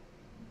game.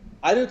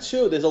 I do,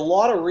 too. There's a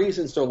lot of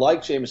reasons to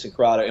like Jamison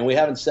Crowder, and we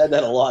haven't said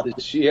that a lot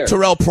this year.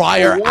 Terrell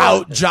Pryor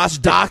out. Josh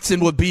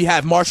Doctson would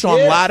have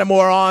Marshawn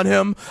Lattimore on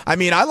him. I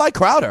mean, I like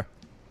Crowder.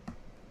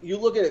 You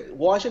look at it,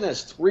 Washington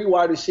has 3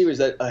 wide receivers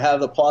that have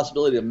the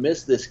possibility to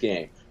miss this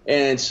game.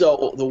 And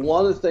so the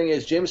one thing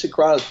is Jamison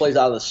Crowder plays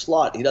out of the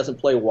slot. He doesn't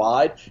play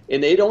wide,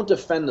 and they don't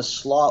defend the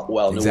slot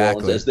well, New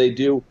Orleans, as they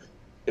do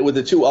with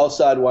the 2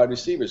 outside wide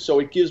receivers. So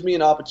it gives me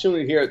an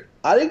opportunity here.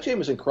 I think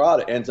Jamison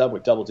Crowder ends up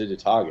with double-digit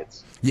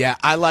targets. Yeah,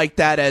 I like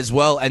that as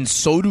well, and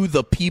so do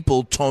the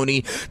people,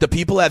 Tony. The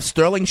people have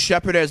Sterling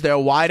Shepard as their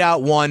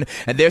wideout 1,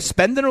 and they're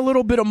spending a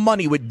little bit of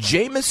money with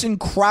Jamison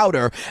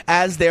Crowder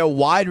as their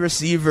wide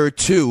receiver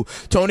 2.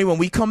 Tony, when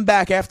we come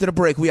back after the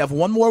break, we have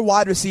one more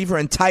wide receiver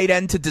and tight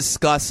end to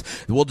discuss.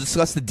 We'll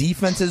discuss the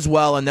defense as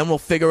well, and then we'll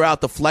figure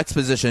out the flex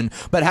position.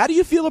 But how do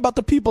you feel about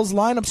the people's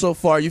lineup so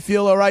far? You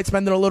feel all right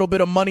spending a little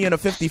bit of money in a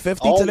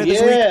 50-50 today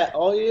this week?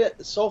 Oh, yeah.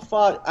 So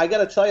far, I got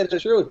to tell you the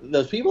truth.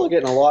 Those people are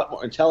getting a lot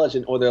more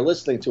intelligent, or they're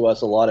listening to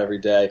us a lot every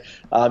day,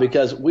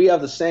 because we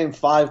have the same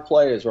 5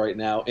 players right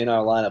now in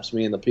our lineups,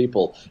 me and the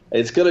people.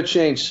 It's going to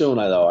change soon,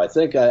 though. I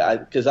think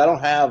because I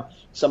don't have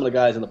some of the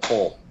guys in the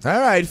poll. All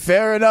right,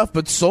 fair enough.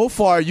 But so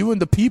far, you and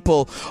the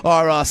people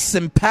are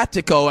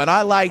simpatico, and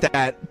I like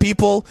that.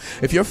 People,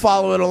 if you're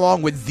following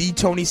along with the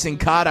Tony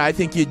Sincata, I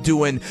think you're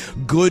doing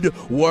good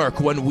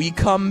work. When we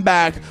come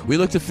back, we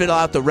look to fill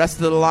out the rest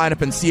of the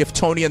lineup and see if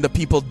Tony and the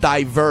people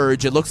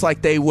diverge. It looks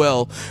like they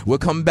will. We'll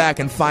come back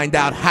and find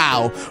out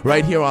how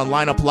right here on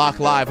Lineup Lock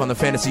Live on the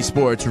Fantasy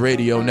Sports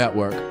Radio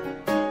Network.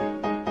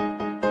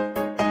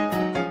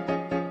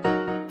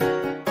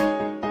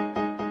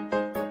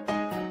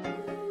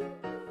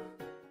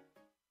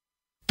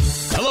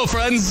 Hello,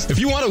 friends. If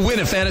you want to win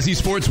at Fantasy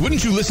Sports,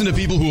 wouldn't you listen to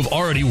people who have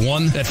already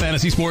won at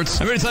Fantasy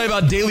Sports? I'm going to tell you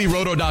about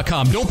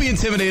DailyRoto.com. Don't be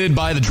intimidated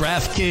by the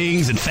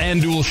DraftKings and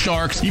FanDuel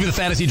Sharks, even the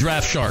Fantasy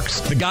Draft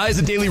Sharks. The guys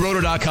at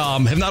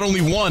DailyRoto.com have not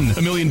only won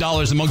 $1 million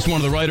amongst one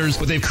of the writers,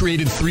 but they've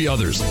created 3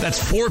 others. That's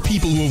 4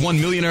 people who have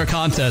won millionaire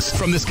contests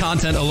from this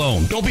content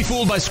alone. Don't be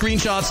fooled by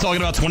screenshots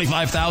talking about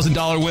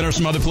 $25,000 winners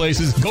from other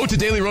places. Go to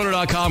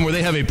DailyRoto.com, where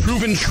they have a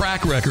proven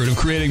track record of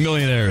creating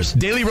millionaires.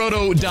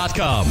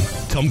 DailyRoto.com.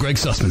 Tell them Greg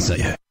Sussman sent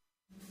you.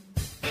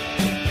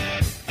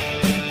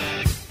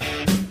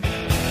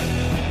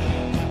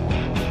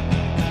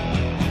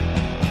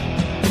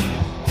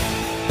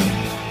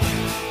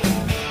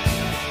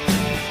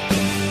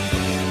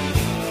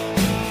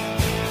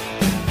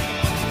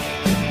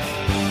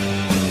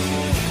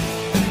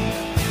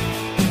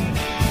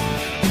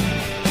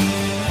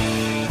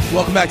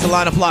 Welcome back to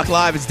Lineup Lock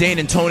Live. It's Dane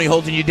and Tony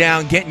holding you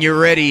down, getting you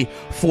ready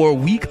for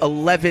Week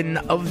 11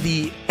 of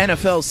the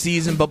NFL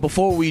season. But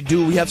before we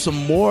do, we have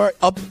some more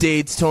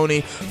updates,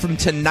 Tony, from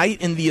tonight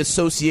in the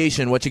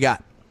association. What you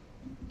got?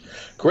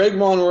 Greg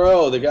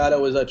Monroe, the guy that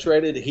was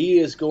traded, he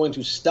is going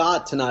to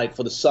start tonight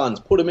for the Suns.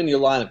 Put him in your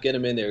lineup. Get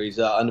him in there. He's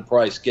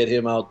underpriced. Get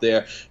him out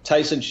there.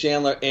 Tyson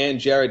Chandler and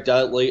Jared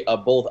Dudley are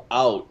both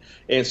out.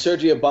 And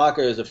Serge Ibaka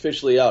is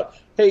officially out.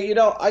 Hey, I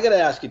got to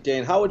ask you,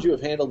 Dane, how would you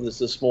have handled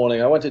this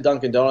morning? I went to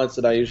Dunkin' Donuts,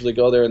 and I usually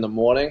go there in the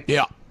morning.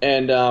 Yeah.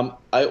 And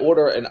I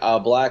order a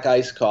black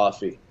iced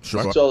coffee.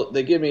 Sure. So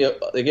they give me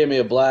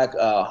a black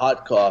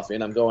hot coffee,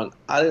 and I'm going,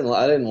 I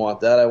didn't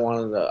want that. I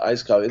wanted the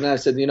iced coffee. And then I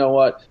said, you know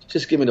what?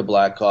 Just give me the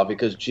black coffee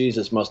because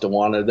Jesus must have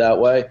wanted it that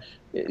way.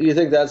 You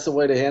think that's the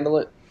way to handle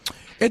it?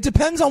 It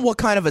depends on what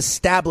kind of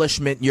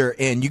establishment you're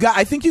in.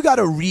 I think you got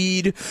to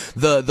read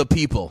the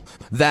people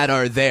that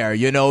are there,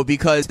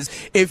 because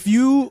if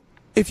you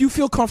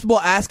feel comfortable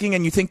asking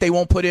and you think they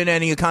won't put in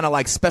any kind of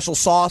like special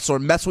sauce or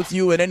mess with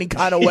you in any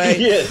kind of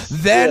way,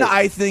 then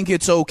I think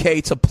it's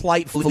okay to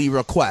politely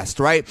request,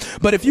 right?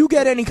 But if you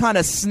get any kind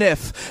of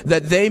sniff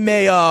that they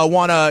may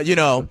want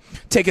to,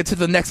 take it to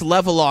the next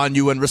level on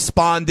you and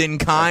respond in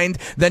kind,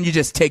 then you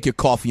just take your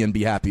coffee and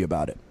be happy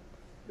about it.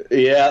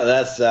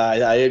 Yeah,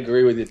 I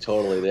agree with you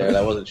totally there.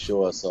 I wasn't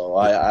sure, so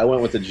I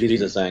went with the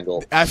Jesus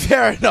angle.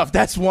 Fair enough.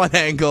 That's one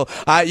angle.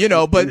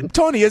 But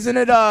Tony, isn't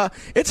it?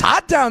 It's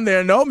hot down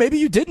there. No, maybe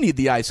you did need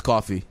the iced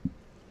coffee.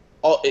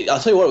 Oh, I'll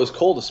tell you what. It was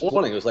cold this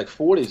morning. It was like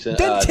 40s.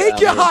 Then take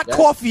your hot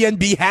coffee and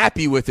be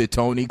happy with it,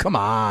 Tony. Come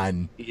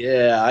on.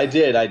 Yeah, I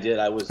did.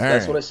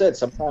 That's what I said.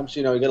 Sometimes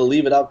you got to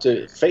leave it up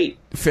to fate.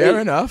 Fair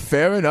enough.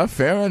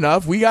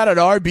 We got an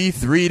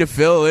RB3 to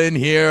fill in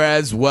here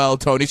as well,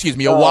 Tony. Excuse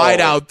me, a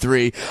wide out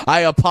 3.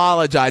 I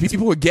apologize.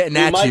 People were getting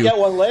at you. You might get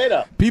one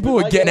later. People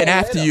were getting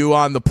after you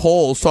on the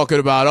polls, talking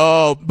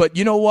about, but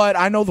you know what?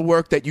 I know the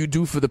work that you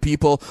do for the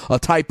people. A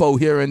typo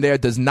here and there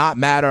does not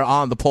matter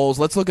on the polls.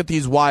 Let's look at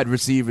these wide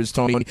receivers,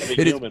 Tony.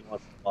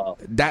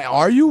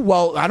 Are you?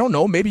 Well, I don't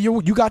know. Maybe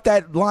you got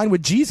that line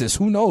with Jesus.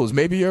 Who knows?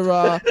 Maybe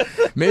you're.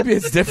 Maybe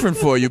it's different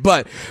for you.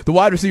 But the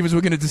wide receivers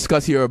we're going to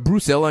discuss here are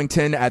Bruce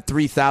Ellington at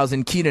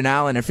 3,000, Keenan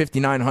Allen at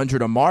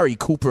 5,900, Amari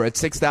Cooper at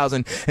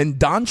 6,000, and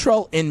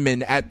Dontrell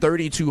Inman at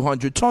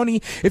 3,200.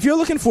 Tony, if you're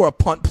looking for a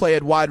punt play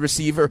at wide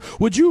receiver,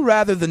 would you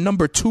rather the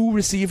number 2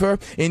 receiver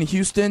in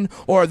Houston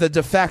or the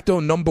de facto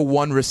number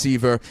 1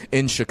 receiver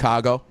in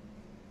Chicago?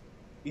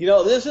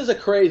 This is a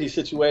crazy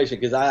situation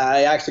because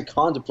I actually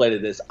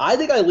contemplated this. I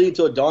think I lean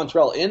to a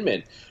Dontrell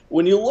Inman.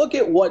 When you look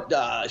at what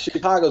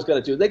Chicago's got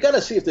to do, they got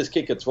to see if this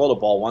kid can throw the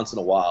ball once in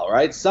a while,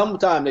 right?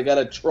 Sometime they got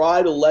to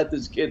try to let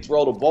this kid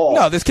throw the ball.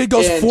 No, this kid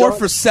goes 4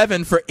 for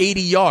 7 for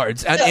 80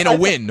 yards in a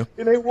win.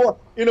 In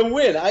a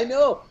win, I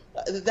know.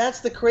 That's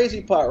the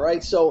crazy part,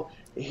 right? So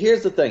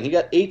here's the thing. He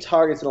got 8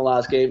 targets in the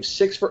last game,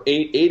 6 for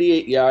 8,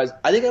 88 yards.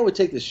 I think I would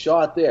take the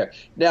shot there.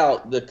 Now,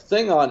 the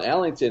thing on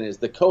Ellington is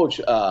the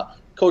coach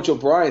Coach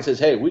O'Brien says,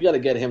 hey, we got to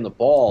get him the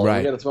ball. Right.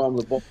 We got to throw him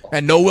the ball.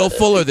 And no Will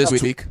Fuller this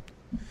week.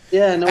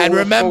 Yeah, no. And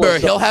Will remember, Fuller,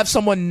 he'll have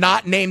someone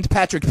not named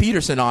Patrick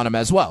Peterson on him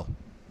as well.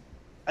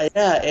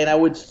 Yeah, and I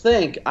would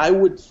think,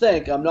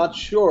 I'm not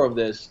sure of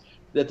this,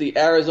 that the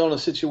Arizona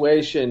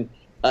situation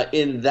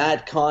in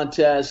that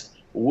contest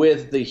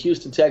with the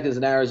Houston Texans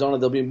and Arizona,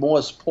 there'll be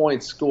more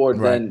points scored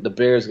than the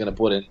Bears are going to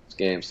put in this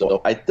game. So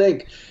I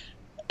think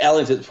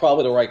Ellington's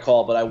probably the right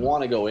call, but I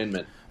want to go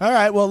Inman. All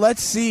right, well,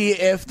 let's see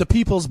if the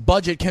people's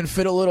budget can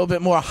fit a little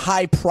bit more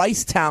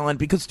high-price talent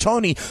because,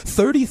 Tony,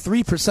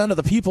 33% of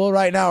the people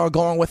right now are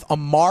going with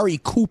Amari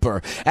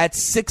Cooper at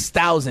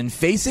 6,000,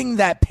 facing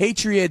that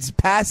Patriots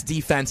pass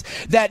defense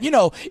that,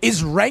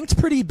 is ranked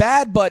pretty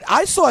bad, but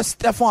I saw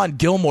Stephon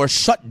Gilmore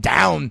shut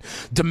down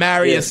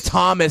Demaryius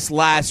Thomas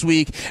last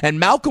week, and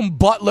Malcolm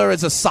Butler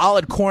is a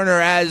solid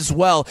corner as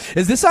well.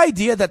 Is this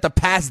idea that the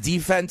pass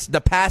defense, the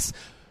Pats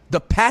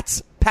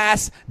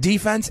pass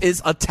defense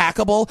is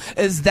attackable?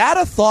 Is that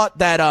a thought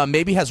that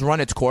maybe has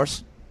run its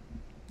course?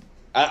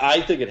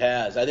 I think it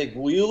has. I think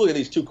when you look at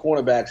these 2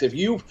 cornerbacks, if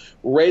you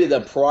rated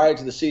them prior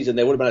to the season,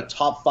 they would have been a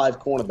top 5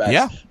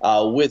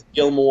 cornerbacks with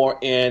Gilmore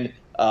and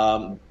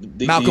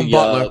Malcolm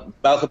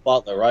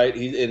Butler, right?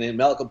 And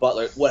Malcolm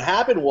Butler. What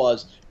happened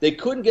was they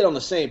couldn't get on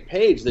the same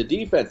page, the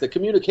defense. The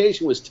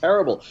communication was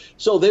terrible.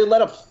 So they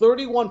let up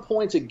 31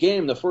 points a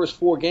game the first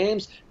 4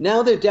 games.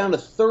 Now they're down to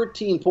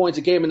 13 points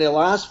a game in their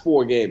last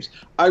 4 games.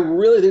 I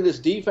really think this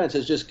defense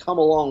has just come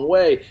a long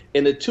way,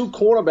 and the 2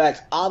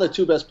 cornerbacks are the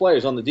 2 best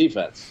players on the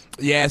defense.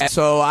 Yeah,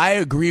 so I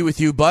agree with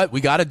you, but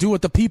we got to do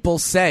what the people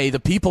say. The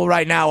people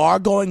right now are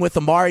going with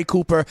Amari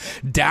Cooper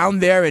down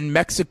there in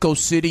Mexico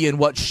City in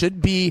what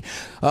should be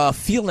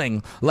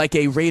feeling like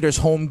a Raiders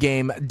home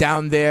game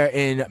down there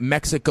in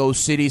Mexico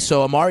City.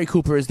 So Amari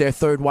Cooper is their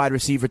 3rd wide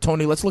receiver.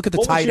 Tony, let's look at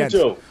the tight ends.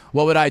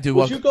 What would I do?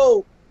 Would you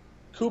go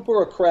Cooper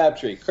or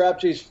Crabtree?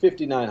 Crabtree's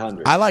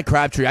 5,900. I like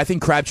Crabtree. I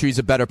think Crabtree's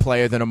a better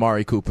player than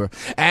Amari Cooper.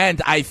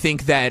 And I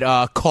think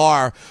that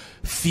Carr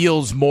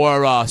feels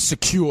more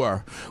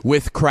secure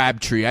with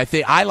Crabtree.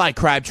 I like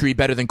Crabtree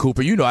better than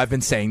Cooper. I've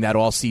been saying that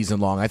all season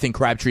long. I think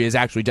Crabtree is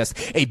actually just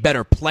a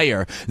better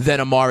player than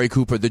Amari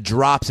Cooper. The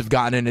drops have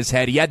gotten in his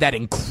head. He had that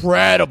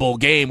incredible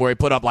game where he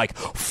put up like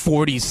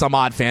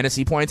 40-some-odd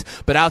fantasy points.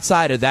 But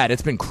outside of that,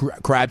 it's been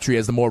Crabtree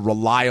as the more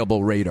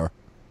reliable Raider.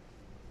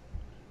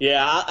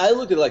 Yeah, I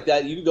look at it like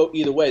that. You can go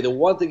either way. The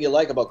one thing you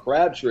like about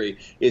Crabtree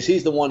is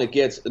he's the one that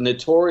gets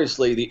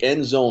notoriously the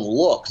end zone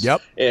looks.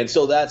 Yep. And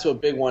so that's a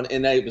big one.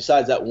 And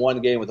besides that one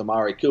game with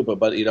Amari Cooper,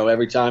 but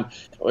every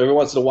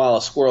once in a while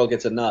a squirrel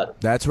gets a nut.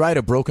 That's right.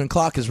 A broken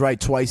clock is right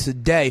twice a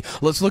day.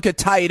 Let's look at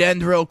tight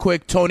end real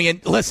quick, Tony.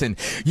 And listen,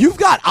 you've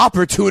got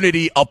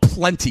opportunity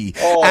aplenty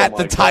at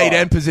the tight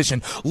end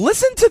position.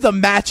 Listen to the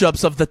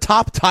matchups of the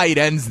top tight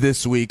ends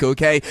this week,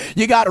 okay?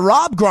 You got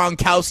Rob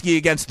Gronkowski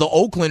against the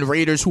Oakland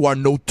Raiders, who are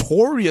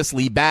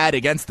notoriously bad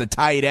against the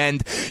tight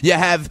end. You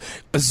have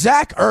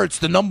Zach Ertz,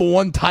 the number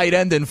one tight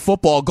end in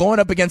football, going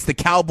up against the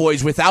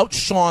Cowboys without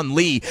Sean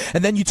Lee.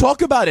 And then you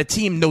talk about a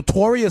team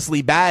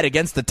notoriously bad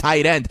against the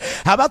tight end.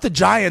 How about the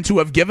Giants, who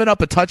have given up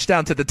a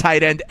touchdown to the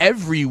tight end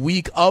every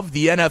week of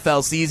the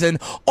NFL season?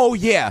 Oh,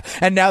 yeah.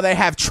 And now they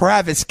have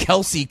Travis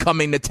Kelce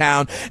coming to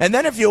town. And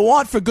then if you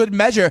want, for good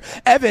measure,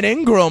 Evan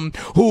Ingram,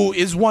 who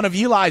is one of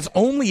Eli's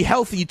only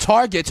healthy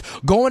targets,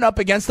 going up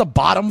against the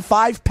bottom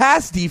 5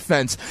 pass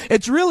defense.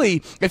 It's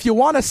really, if you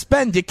want to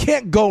spend, you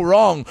can't go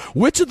wrong.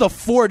 Which of the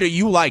 4 do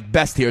you like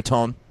best here,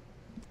 Tone?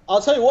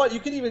 I'll tell you what, you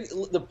can even,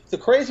 the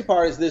crazy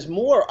part is there's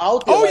more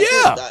out there. Oh,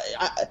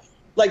 yeah.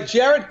 Like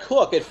Jared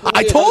Cook at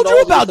I told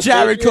you about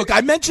Jared Cook. I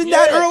mentioned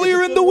that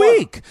earlier in the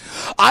week.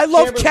 I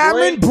love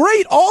Cameron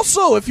Brate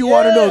also, if you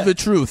want to know the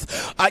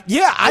truth.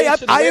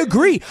 I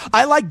agree.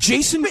 I like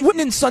Jason Witten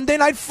in Sunday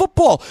Night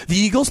Football. The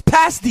Eagles'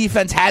 pass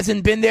defense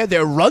hasn't been there.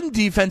 Their run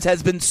defense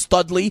has been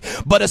studly.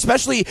 But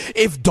especially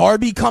if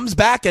Darby comes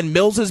back and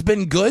Mills has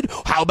been good,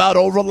 how about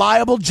old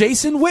reliable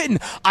Jason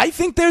Witten? I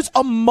think there's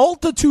a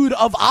multitude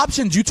of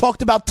options. You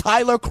talked about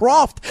Tyler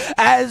Kroft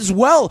as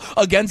well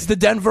against the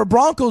Denver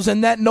Broncos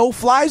and that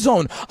no-fly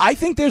zone. I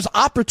think there's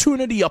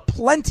opportunity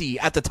aplenty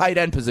at the tight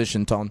end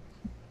position, Tone.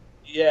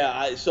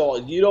 Yeah, so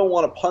you don't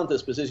want to punt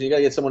this position. You got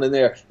to get someone in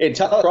there. And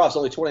Tyler Kroft's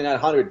only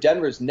 2,900.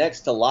 Denver's next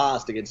to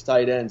last against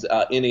tight ends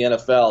in the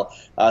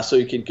NFL, so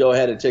you can go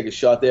ahead and take a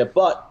shot there.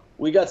 But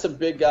we got some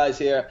big guys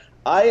here.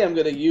 I am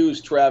going to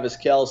use Travis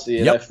Kelce,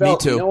 and I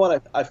felt, me too. You know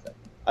what?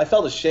 I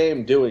felt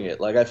ashamed doing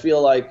it. Like I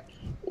feel like,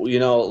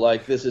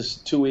 like this is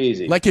too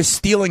easy. Like you're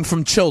stealing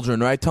from children,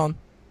 right, Tone?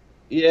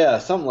 Yeah,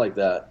 something like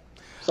that.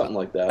 Something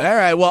like that. All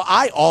right, well,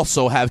 I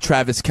also have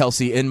Travis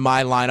Kelce in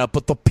my lineup,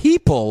 but the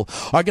people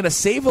are going to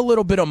save a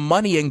little bit of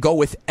money and go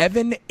with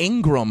Evan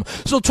Ingram.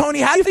 So, Tony,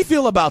 how do you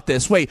feel about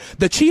this? Wait,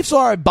 the Chiefs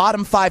are a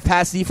bottom 5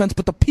 pass defense,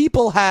 but the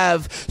people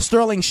have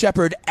Sterling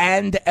Shepard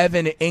and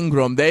Evan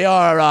Ingram. They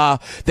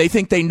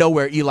think they know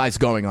where Eli's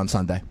going on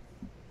Sunday.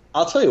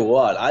 I'll tell you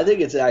what, I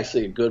think it's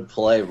actually a good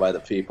play by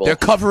the people. They're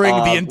covering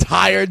the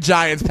entire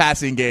Giants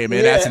passing game,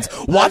 in essence.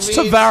 Watch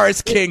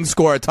Tavares King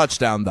score a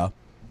touchdown, though.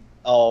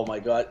 Oh, my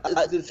God.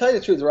 To tell you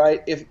the truth,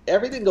 right, if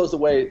everything goes the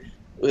way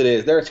it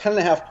is, they're a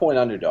 10.5-point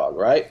underdog,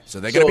 right? So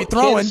they're going to be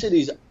throwing.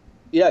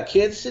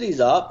 Kansas City's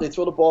up. They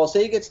throw the ball.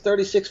 Say he gets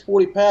 36,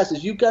 40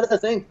 passes. You've got to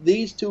think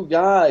these two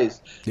guys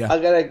are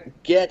going to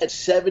get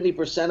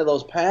 70% of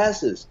those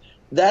passes.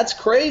 That's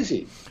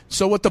crazy.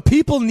 So what the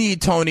people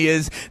need, Tony,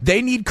 is they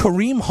need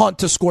Kareem Hunt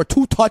to score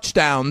 2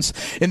 touchdowns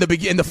in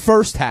the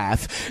first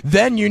half.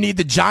 Then you need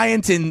the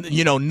Giants in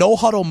no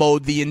huddle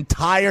mode the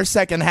entire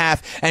second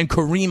half, and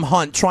Kareem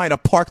Hunt trying to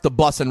park the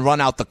bus and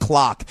run out the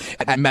clock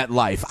at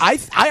MetLife.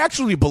 I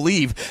actually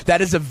believe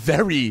that is a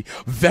very,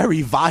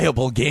 very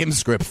viable game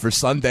script for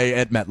Sunday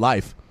at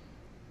MetLife.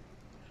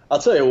 I'll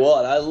tell you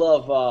what, I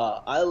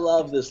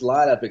love this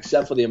lineup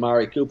except for the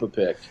Amari Cooper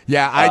pick.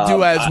 Yeah, I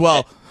do as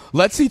well.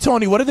 Let's see,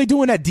 Tony, what are they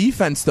doing at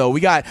defense, though? We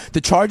got the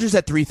Chargers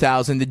at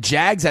 3,000, the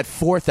Jags at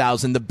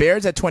 4,000, the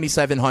Bears at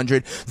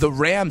 2,700, the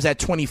Rams at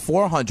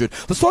 2,400.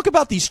 Let's talk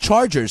about these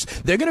Chargers.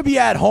 They're going to be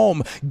at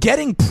home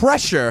getting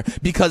pressure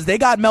because they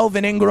got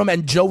Melvin Ingram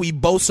and Joey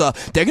Bosa.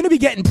 They're going to be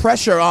getting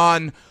pressure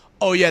on,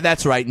 oh, yeah,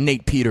 that's right,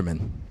 Nate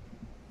Peterman.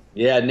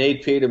 Yeah,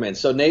 Nate Peterman.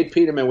 So Nate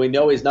Peterman, we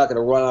know he's not going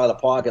to run out of the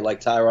pocket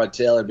like Tyrod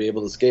Taylor and be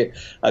able to escape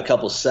a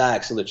couple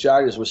sacks. So the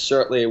Chargers were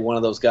certainly one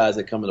of those guys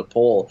that come in the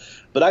poll.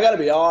 But I got to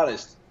be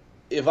honest.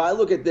 If I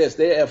look at this,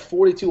 they have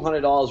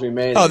 $4,200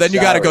 remaining. Oh, then you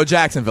got to go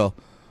Jacksonville.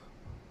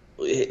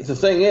 The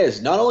thing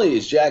is, not only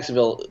is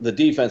Jacksonville the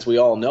defense we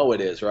all know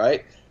it is,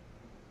 right?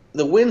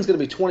 The wind's going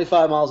to be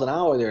 25 miles an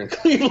hour there in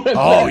Cleveland.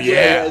 Oh,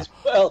 yeah. As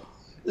well.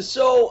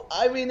 So,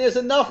 I mean, there's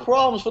enough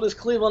problems for this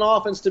Cleveland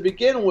offense to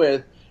begin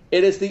with.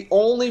 It is the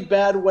only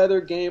bad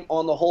weather game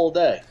on the whole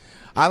day.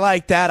 I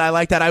like that.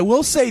 I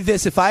will say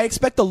this. If I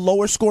expect a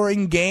lower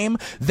scoring game,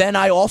 then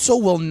I also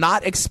will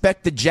not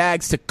expect the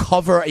Jags to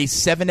cover a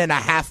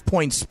 7.5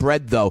 point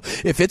spread, though.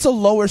 If it's a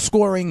lower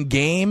scoring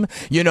game,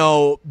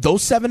 those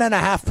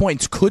 7.5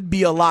 points could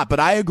be a lot. But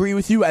I agree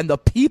with you, and the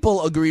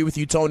people agree with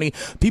you, Tony.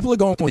 People are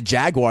going with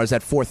Jaguars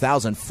at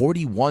 4,000.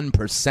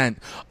 41%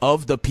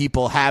 of the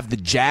people have the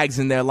Jags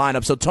in their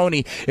lineup. So,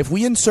 Tony, if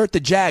we insert the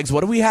Jags, what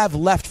do we have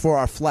left for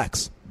our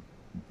flex?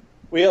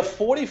 We have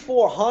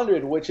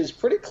 4,400, which is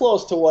pretty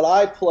close to what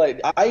I played.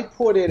 I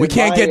put in. We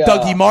can't get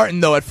Dougie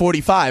Martin though at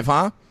 45,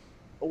 huh?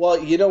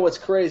 Well, you know what's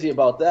crazy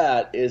about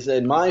that is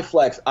in my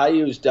flex, I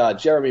used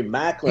Jeremy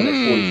Maclin at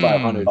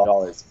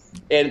 $4,500.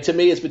 And to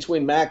me, it's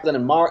between Maclin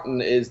and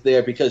Martin is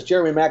there because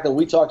Jeremy Maclin,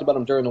 we talked about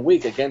him during the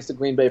week against the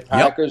Green Bay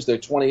Packers.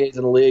 Yep. They're 28th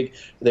in the league.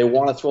 They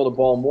want to throw the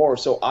ball more.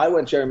 So I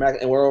went Jeremy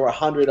Maclin, and we're over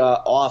 100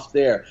 off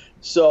there.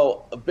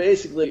 So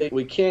basically,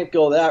 we can't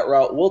go that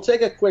route. We'll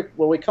take a quick –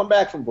 when we come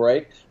back from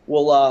break,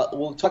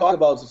 we'll talk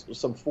about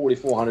some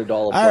 $4,400 plays.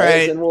 All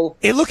right. And we'll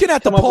looking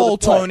at the poll,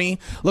 Tony,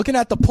 looking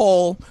at the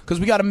poll,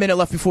 because we got a minute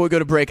left before we go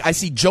to break, I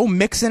see Joe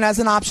Mixon as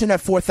an option at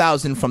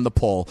 $4,000 from the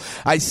poll.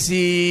 I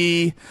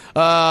see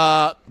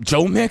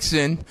Joe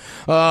Mixon.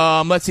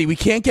 Let's see. We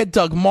can't get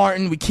Doug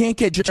Martin. We can't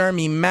get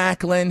Jeremy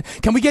Maclin.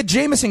 Can we get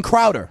Jamison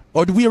Crowder?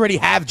 Or do we already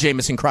have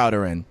Jamison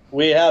Crowder in?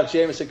 We have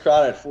Jamison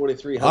Crowder at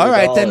 $4,300. All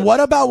right, then what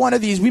about one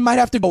of these? We might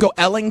have to go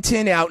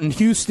Ellington out in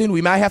Houston.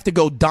 We might have to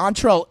go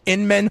Dontrell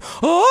Inman.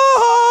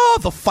 Oh,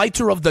 the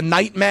fighter of the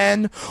night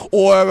man.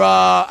 Or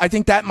I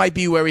think that might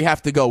be where we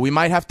have to go. We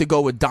might have to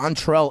go with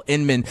Dontrell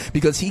Inman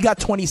because he got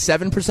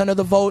 27% of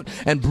the vote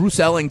and Bruce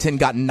Ellington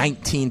got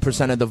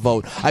 19% of the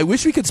vote. I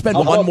wish we could spend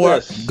one more.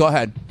 This? Go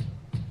ahead.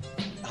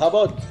 How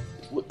about...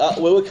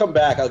 we'll come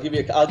back. I'll give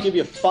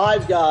you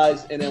 5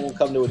 guys, and then we'll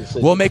come to a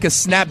decision. We'll make a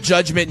snap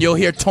judgment. You'll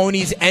hear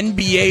Tony's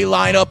NBA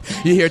lineup.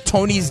 You'll hear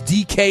Tony's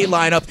DK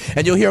lineup.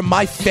 And you'll hear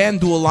my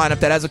FanDuel lineup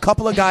that has a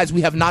couple of guys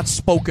we have not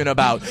spoken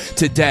about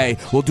today.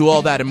 We'll do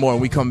all that and more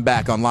when we come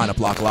back on Lineup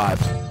Block Live.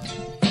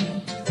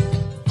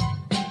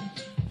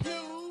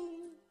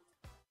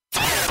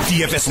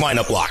 DFS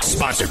Lineup Block,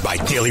 sponsored by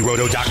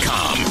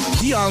DailyRoto.com.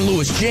 Dion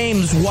Lewis,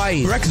 James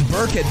White, Rex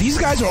Burkhead, these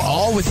guys are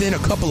all within a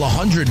couple of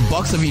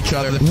 $100 of each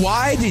other.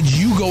 Why did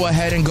you go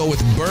ahead and go with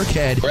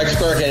Burkhead? Rex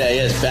Burkhead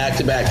has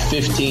back-to-back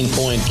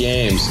 15-point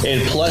games,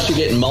 and plus you're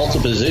getting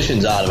multiple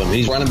positions out of him.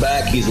 He's running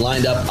back, he's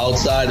lined up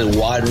outside and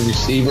wide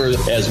receiver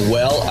as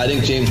well. I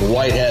think James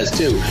White has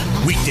too.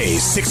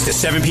 Weekdays, 6 to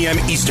 7 p.m.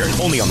 Eastern,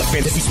 only on the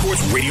Fantasy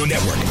Sports Radio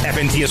Network,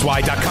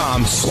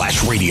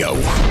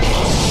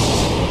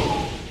 FNTSY.com/radio.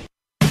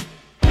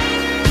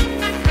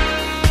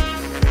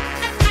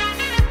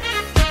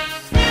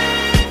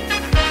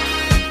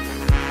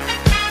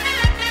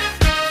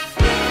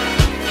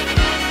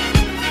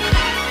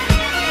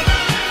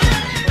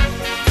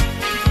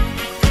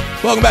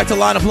 Welcome back to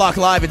Lineup Block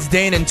Live. It's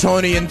Dane and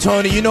Tony. And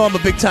Tony, you know I'm a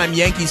big-time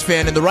Yankees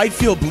fan. In the right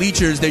field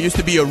bleachers, there used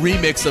to be a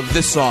remix of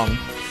this song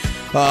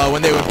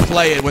when they would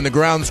play it when the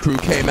grounds crew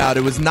came out.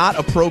 It was not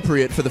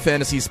appropriate for the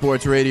Fantasy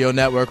Sports Radio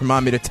Network.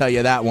 Remind me to tell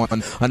you that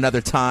one another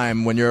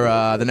time when you're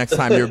the next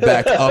time you're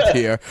back up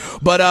here.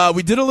 But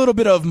we did a little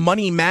bit of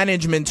money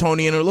management,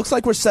 Tony, and it looks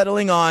like we're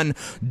settling on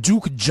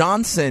Duke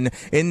Johnson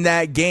in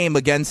that game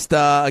against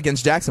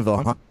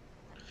Jacksonville, huh?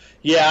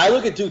 Yeah, I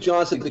look at Duke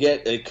Johnson to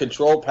get a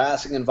controlled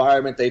passing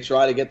environment. They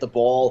try to get the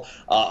ball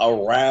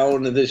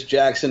around this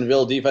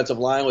Jacksonville defensive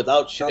line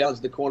without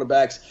challenging the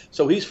cornerbacks.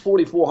 So he's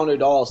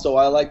 $4,400. So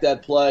I like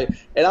that play.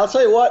 And I'll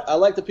tell you what, I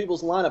like the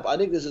people's lineup. I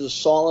think this is a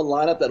solid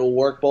lineup that will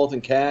work both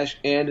in cash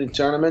and in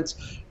tournaments.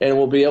 And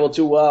we'll be able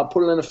to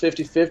put it in a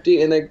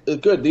 50-50. And they're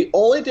good. The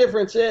only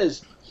difference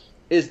is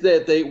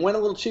that they went a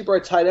little cheaper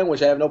at tight end,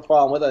 which I have no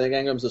problem with. I think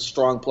Ingram's a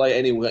strong play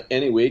any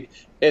week.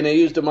 And they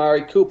used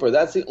Amari Cooper.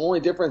 That's the only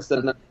difference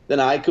than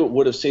I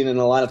would have seen in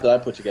the lineup that I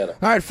put together.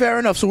 All right, fair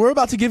enough. So we're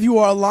about to give you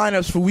our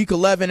lineups for Week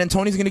 11, and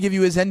Tony's going to give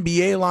you his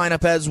NBA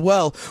lineup as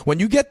well. When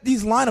you get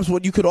these lineups,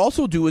 what you could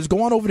also do is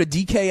go on over to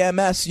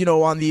DKMS,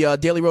 on the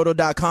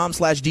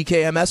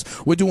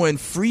DailyRoto.com/DKMS. We're doing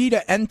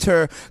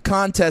free-to-enter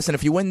contests, and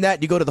if you win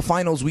that, you go to the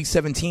finals Week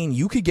 17.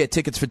 You could get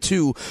tickets for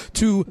 2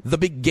 to the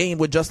big game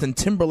with Justin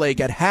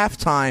Timberlake at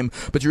halftime,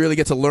 but you really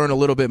get to learn a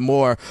little bit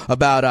more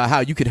about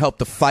how you could help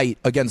the fight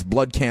against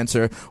blood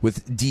cancer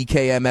with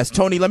DKMS.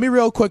 Tony, let me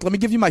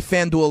give you my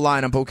FanDuel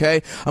lineup,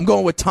 okay? I'm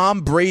going with Tom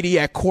Brady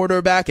at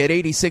quarterback at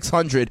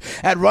 $8,600.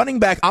 At running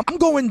back, I'm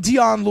going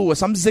Dion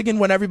Lewis. I'm zigging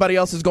when everybody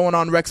else is going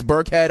on Rex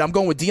Burkhead. I'm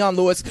going with Dion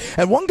Lewis.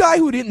 And one guy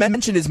who didn't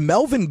mention is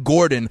Melvin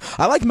Gordon.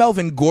 I like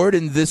Melvin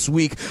Gordon this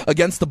week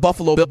against the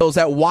Buffalo Bills.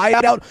 At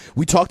wideout,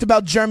 we talked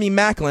about Jeremy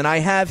Maclin. I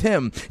have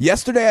him.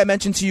 Yesterday I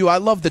mentioned to you I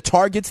love the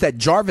targets that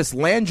Jarvis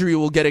Landry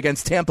will get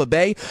against Tampa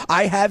Bay.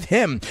 I have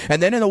him.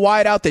 And then in the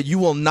wideout that you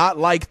will not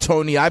like,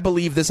 Tony, I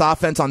believe this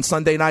offense on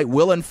Sunday night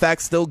will in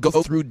fact still go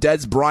through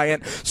Dez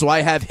Bryant, so I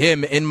have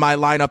him in my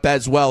lineup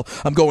as well.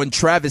 I'm going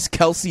Travis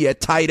Kelce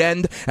at tight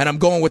end, and I'm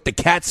going with the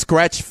cat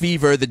scratch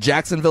fever, the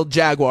Jacksonville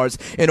Jaguars,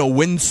 in a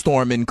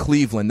windstorm in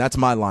Cleveland. That's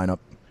my lineup.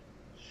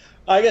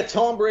 I got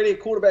Tom Brady at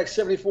quarterback,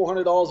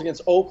 $7,400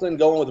 against Oakland,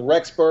 going with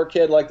Rex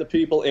Burkhead, like the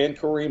people, and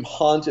Kareem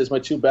Hunt as my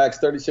two backs,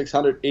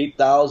 $3,600,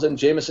 $8,000.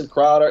 Jamison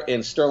Crowder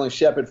and Sterling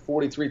Shepard,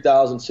 $43,000,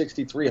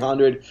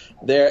 $6,300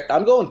 there.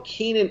 I'm going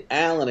Keenan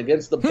Allen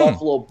against the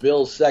Buffalo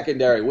Bills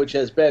secondary, which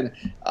has been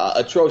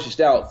atrocious.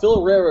 Now,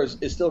 Phil Rivers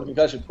is still in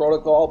concussion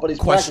protocol, but he's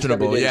practiced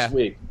every day this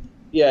week.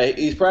 Yeah,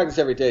 he's practiced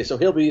every day, so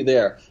he'll be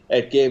there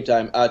at game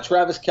time.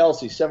 Travis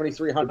Kelce,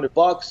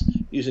 $7,300,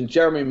 using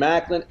Jeremy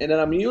Maclin, and then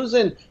I'm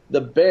using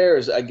the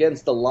Bears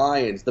against the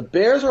Lions. The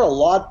Bears are a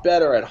lot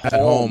better at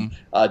home.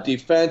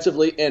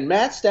 Defensively, and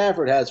Matt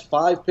Stafford has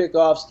 5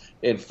 pickoffs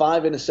and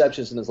 5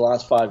 interceptions in his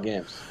last 5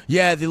 games.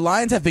 Yeah, the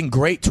Lions have been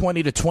great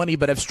 20-20,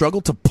 but have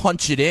struggled to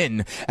punch it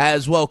in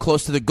as well,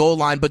 close to the goal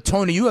line. But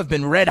Tony, you have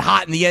been red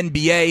hot in the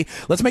NBA.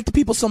 Let's make the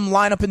people some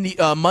lineup in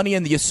the money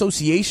in the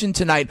association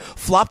tonight.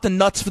 Flop the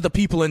nuts for the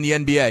people in the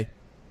NBA.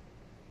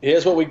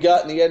 Here's what we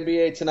got in the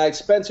NBA tonight.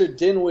 Spencer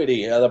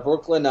Dinwiddie, the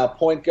Brooklyn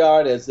point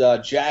guard, as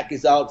Jack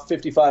is out,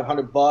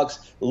 $5,500.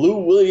 Lou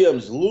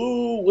Williams,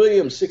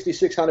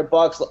 $6,600.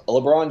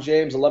 LeBron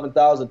James,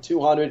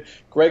 $11,200.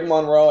 Greg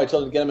Monroe, I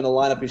told him to get him in the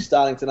lineup. He's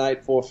starting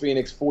tonight for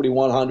Phoenix,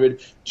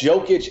 $4,100.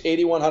 Jokic,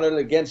 $8,100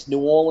 against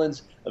New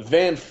Orleans.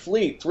 Van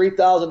Fleet,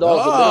 $3,000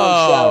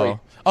 salary.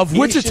 Of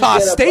Wichita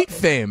State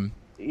fame.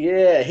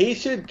 Yeah, he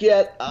should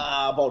get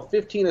about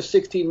 15 or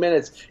 16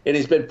 minutes, and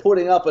he's been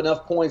putting up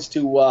enough points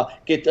to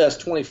get us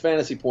 20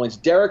 fantasy points.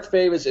 Derek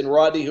Favors and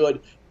Rodney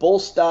Hood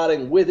both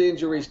starting with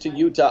injuries to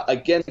Utah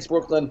against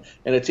Brooklyn,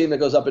 and a team that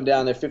goes up and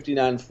down. They're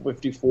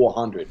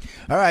 5,400.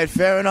 All right,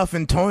 fair enough.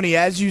 And Tony,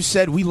 as you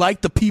said, we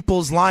like the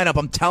people's lineup.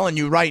 I'm telling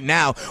you right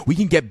now, we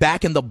can get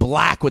back in the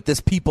black with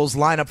this people's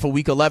lineup for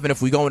Week 11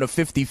 if we go into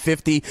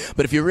 50-50.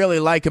 But if you really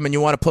like him and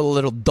you want to put a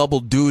little double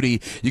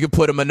duty, you can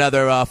put him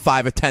another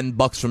 $5 or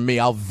 $10 from me.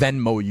 I'll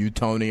Venmo you,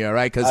 Tony. All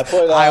right, because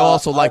I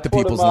also like the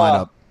people's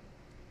lineup.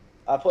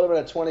 I put him in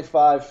a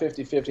 25,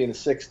 50-50, and a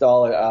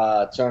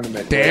 $6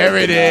 tournament. There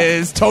it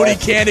is. Tony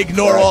can't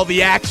ignore all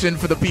the action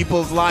for the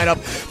people's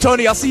lineup.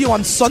 Tony, I'll see you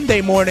on Sunday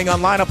morning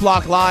on Lineup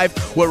Lock Live,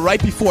 where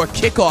right before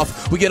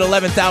kickoff, we get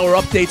 11th hour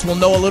updates. We'll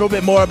know a little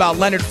bit more about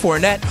Leonard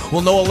Fournette.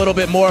 We'll know a little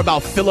bit more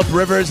about Phillip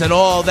Rivers and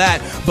all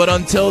that. But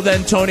until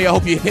then, Tony, I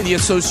hope you hit the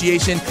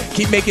association.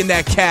 Keep making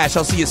that cash.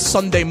 I'll see you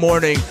Sunday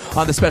morning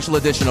on the special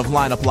edition of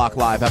Lineup Lock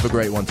Live. Have a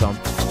great one, Tom.